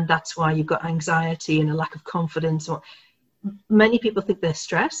and that's why you've got anxiety and a lack of confidence. Or many people think they're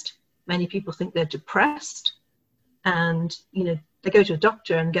stressed. Many people think they're depressed. And, you know, they go to a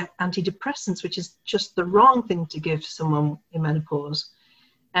doctor and get antidepressants, which is just the wrong thing to give to someone in menopause.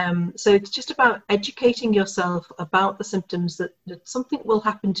 So it's just about educating yourself about the symptoms, that something will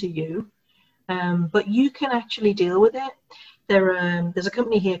happen to you, but you can actually deal with it. There's a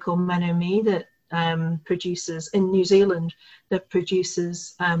company here called MenoMe that produces, in New Zealand, that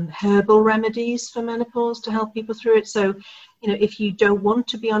produces herbal remedies for menopause to help people through it. So, you know, if you don't want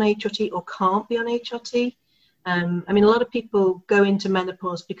to be on HRT or can't be on HRT, I mean, a lot of people go into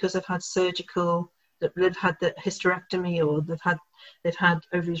menopause because they've had they've had the hysterectomy, or they've had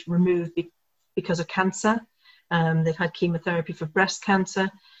ovaries removed because of cancer. They've had chemotherapy for breast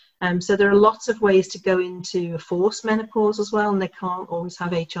cancer. So there are lots of ways to go into a forced menopause as well, and they can't always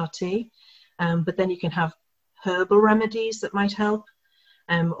have HRT. But then you can have herbal remedies that might help,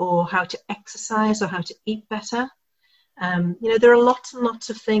 or how to exercise or how to eat better. You know, there are lots and lots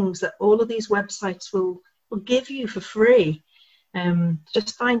of things that all of these websites will give you for free.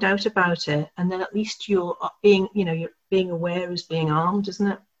 Just find out about it, and then at least you're being aware is being armed,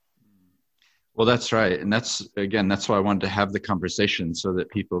 isn't it? Well, that's right. And that's why I wanted to have the conversation, so that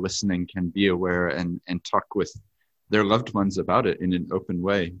people listening can be aware and talk with their loved ones about it in an open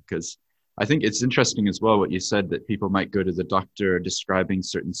way. Because I think it's interesting as well what you said, that people might go to the doctor describing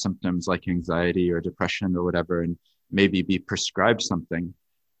certain symptoms like anxiety or depression or whatever, and maybe be prescribed something.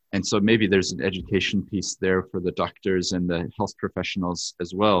 And so maybe there's an education piece there for the doctors and the health professionals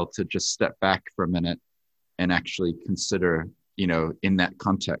as well, to just step back for a minute and actually consider, you know, in that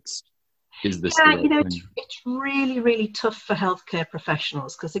context, is this the right thing? It's really, really tough for healthcare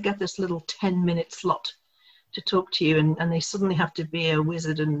professionals, because they get this little 10-minute slot to talk to you, and they suddenly have to be a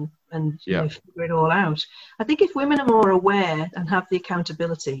wizard and you know, figure it all out. I think if women are more aware and have the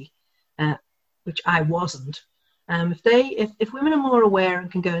accountability, which I wasn't, if women are more aware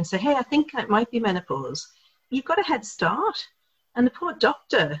and can go and say, hey, I think it might be menopause, you've got a head start. And the poor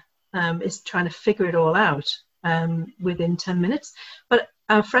doctor is trying to figure it all out within 10 minutes. But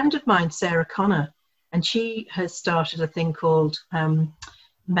a friend of mine, Sarah Connor, and she has started a thing called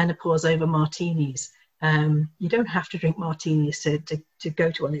Menopause Over Martinis. You don't have to drink martinis to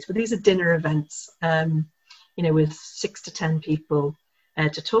go to one of these, but these are dinner events, you know, with 6 to 10 people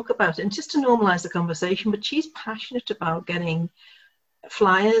to talk about it and just to normalize the conversation. But she's passionate about getting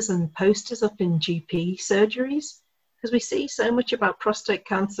flyers and posters up in GP surgeries, because we see so much about prostate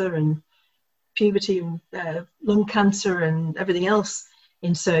cancer and puberty and lung cancer and everything else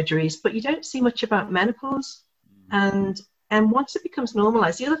in surgeries, but you don't see much about menopause. And once it becomes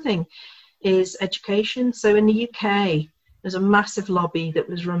normalized, the other thing is education. So in the UK, there's a massive lobby that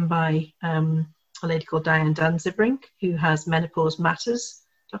was run by a lady called Diane Danzibrink, who has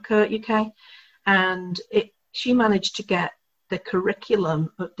menopause-matters.co.uk, and she managed to get the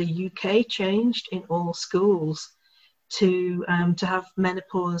curriculum of the UK changed in all schools to have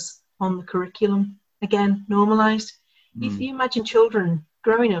menopause on the curriculum again, normalized. If you imagine children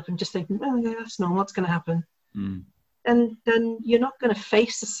growing up and just thinking, oh yeah, that's normal, what's going to happen? And then you're not going to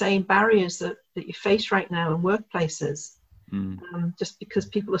face the same barriers that you face right now in workplaces, just because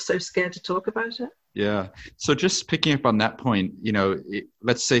people are so scared to talk about it. Yeah. So just picking up on that point, you know,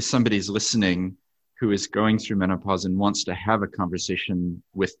 let's say somebody's listening who is going through menopause and wants to have a conversation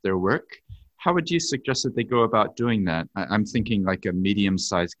with their work. How would you suggest that they go about doing that? I'm thinking like a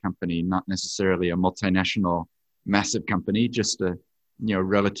medium-sized company, not necessarily a multinational, massive company, just a, you know,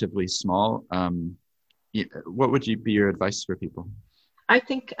 relatively small. What would be your advice for people? I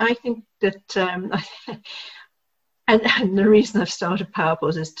think that, and the reason I've started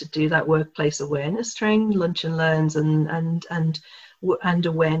PowerPause is to do that workplace awareness training, lunch and learns, and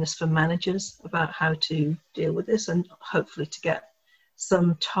awareness for managers about how to deal with this, and hopefully to get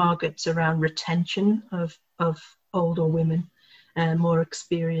some targets around retention of older women and more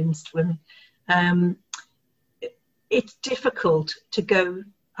experienced women. It's difficult to go,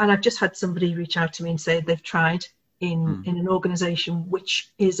 and I've just had somebody reach out to me and say they've tried in an organisation which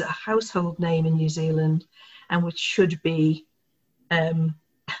is a household name in New Zealand and which should be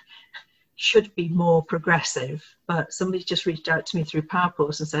more progressive. But somebody just reached out to me through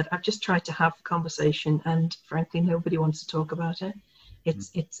PowerPause and said, I've just tried to have a conversation and frankly nobody wants to talk about it.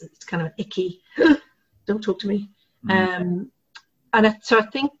 It's kind of icky. Don't talk to me. So I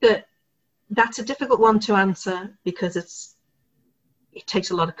think that's a difficult one to answer, because it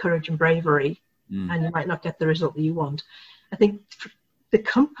takes a lot of courage and bravery and you might not get the result that you want. I think the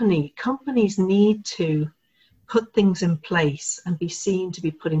companies need to put things in place and be seen to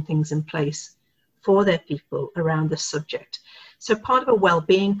be putting things in place for their people around this subject. So part of a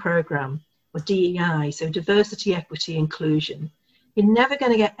well-being program, or DEI, so diversity, equity, inclusion, you're never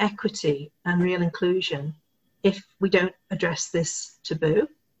going to get equity and real inclusion if we don't address this taboo.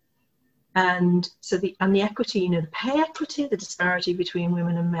 And so the equity, the pay equity, the disparity between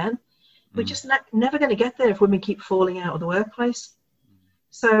women and men, we're just never going to get there if women keep falling out of the workplace.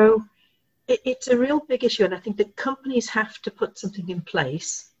 So it's a real big issue, and I think that companies have to put something in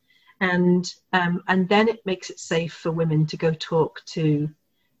place, and then it makes it safe for women to go talk to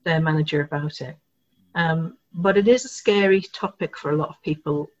their manager about it. But it is a scary topic for a lot of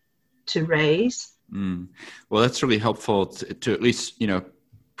people to raise. Well, that's really helpful to at least,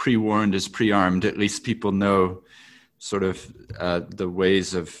 pre-warned is pre-armed. At least people know sort of the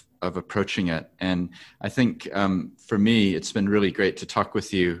ways of approaching it. And I think for me, it's been really great to talk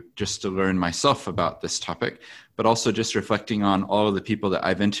with you just to learn myself about this topic, but also just reflecting on all of the people that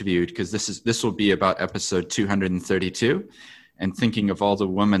I've interviewed, because this will be about episode 232, and thinking of all the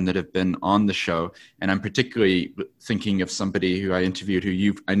women that have been on the show. And I'm particularly thinking of somebody who I interviewed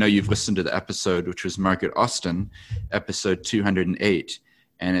who I know you've listened to the episode, which was Margaret Austin, episode 208.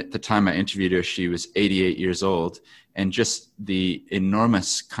 And at the time I interviewed her, she was 88 years old. And just the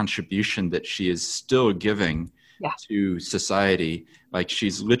enormous contribution that she is still giving to society. Like,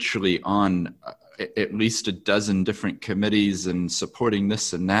 she's literally on at least a dozen different committees and supporting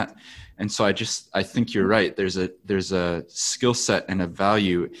this and that. And so I think you're right. There's a skill set and a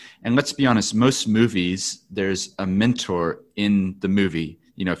value. And let's be honest, most movies, there's a mentor in the movie.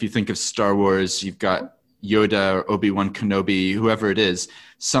 If you think of Star Wars, you've got Yoda or Obi-Wan Kenobi, whoever it is,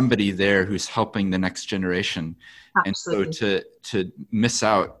 somebody there who's helping the next generation. Absolutely. And so to miss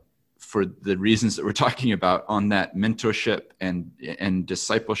out for the reasons that we're talking about on that mentorship and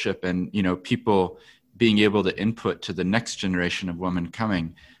discipleship and, people being able to input to the next generation of women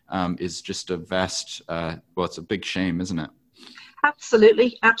coming is just a vast, it's a big shame, isn't it?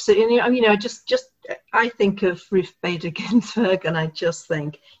 Absolutely. Absolutely. I think of Ruth Bader Ginsburg, and I just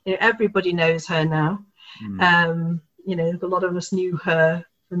think, everybody knows her now. A lot of us knew her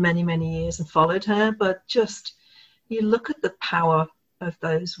for many, many years and followed her, but just, you look at the power of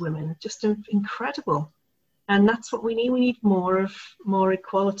those women, just incredible. And that's what we need. We need more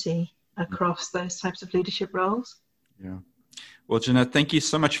equality across those types of leadership roles. Yeah. Well, Jeanette, thank you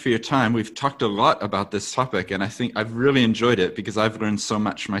so much for your time. We've talked a lot about this topic, and I think I've really enjoyed it because I've learned so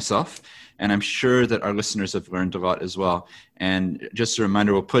much myself, and I'm sure that our listeners have learned a lot as well. And just a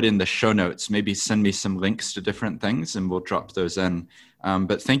reminder, we'll put in the show notes, maybe send me some links to different things, and we'll drop those in.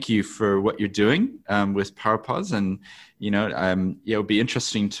 But thank you for what you're doing with PowerPause, and it'll be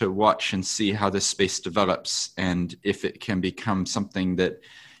interesting to watch and see how this space develops, and if it can become something that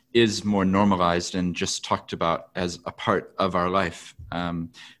is more normalized and just talked about as a part of our life.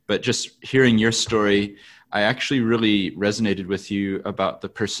 But just hearing your story, I actually really resonated with you about the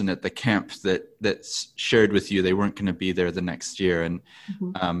person at the camp that shared with you they weren't going to be there the next year. And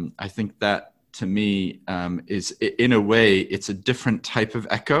I think that, to me, is, in a way, it's a different type of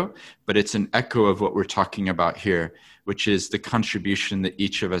echo, but it's an echo of what we're talking about here, which is the contribution that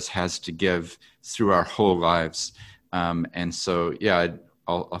each of us has to give through our whole lives. And so,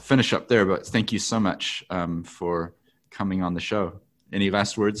 I'll finish up there, but thank you so much for coming on the show. Any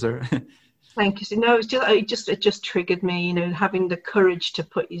last words there? Thank you. No, it just triggered me, having the courage to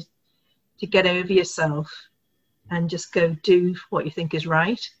get over yourself and just go do what you think is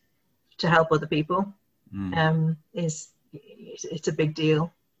right to help other people. It's a big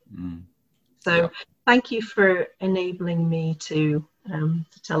deal. So thank you for enabling me to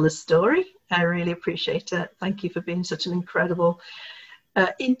tell this story. I really appreciate it. Thank you for being such an incredible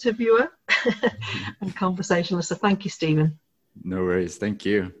interviewer and conversationalist. So thank you, Stephen. No worries. Thank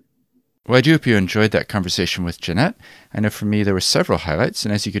you. Well, I do hope you enjoyed that conversation with Jeanette. I know for me there were several highlights,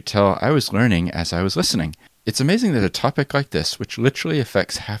 and as you could tell, I was learning as I was listening. It's amazing that a topic like this, which literally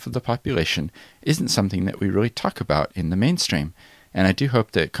affects half of the population, isn't something that we really talk about in the mainstream. And I do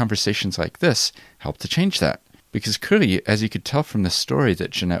hope that conversations like this help to change that. Because clearly, as you could tell from the story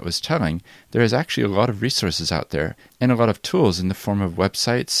that Jeanette was telling, there is actually a lot of resources out there and a lot of tools in the form of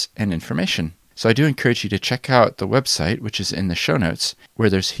websites and information. So I do encourage you to check out the website, which is in the show notes, where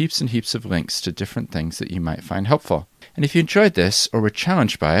there's heaps and heaps of links to different things that you might find helpful. And if you enjoyed this, or were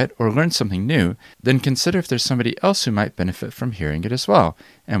challenged by it, or learned something new, then consider if there's somebody else who might benefit from hearing it as well,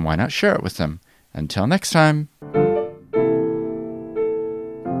 and why not share it with them. Until next time.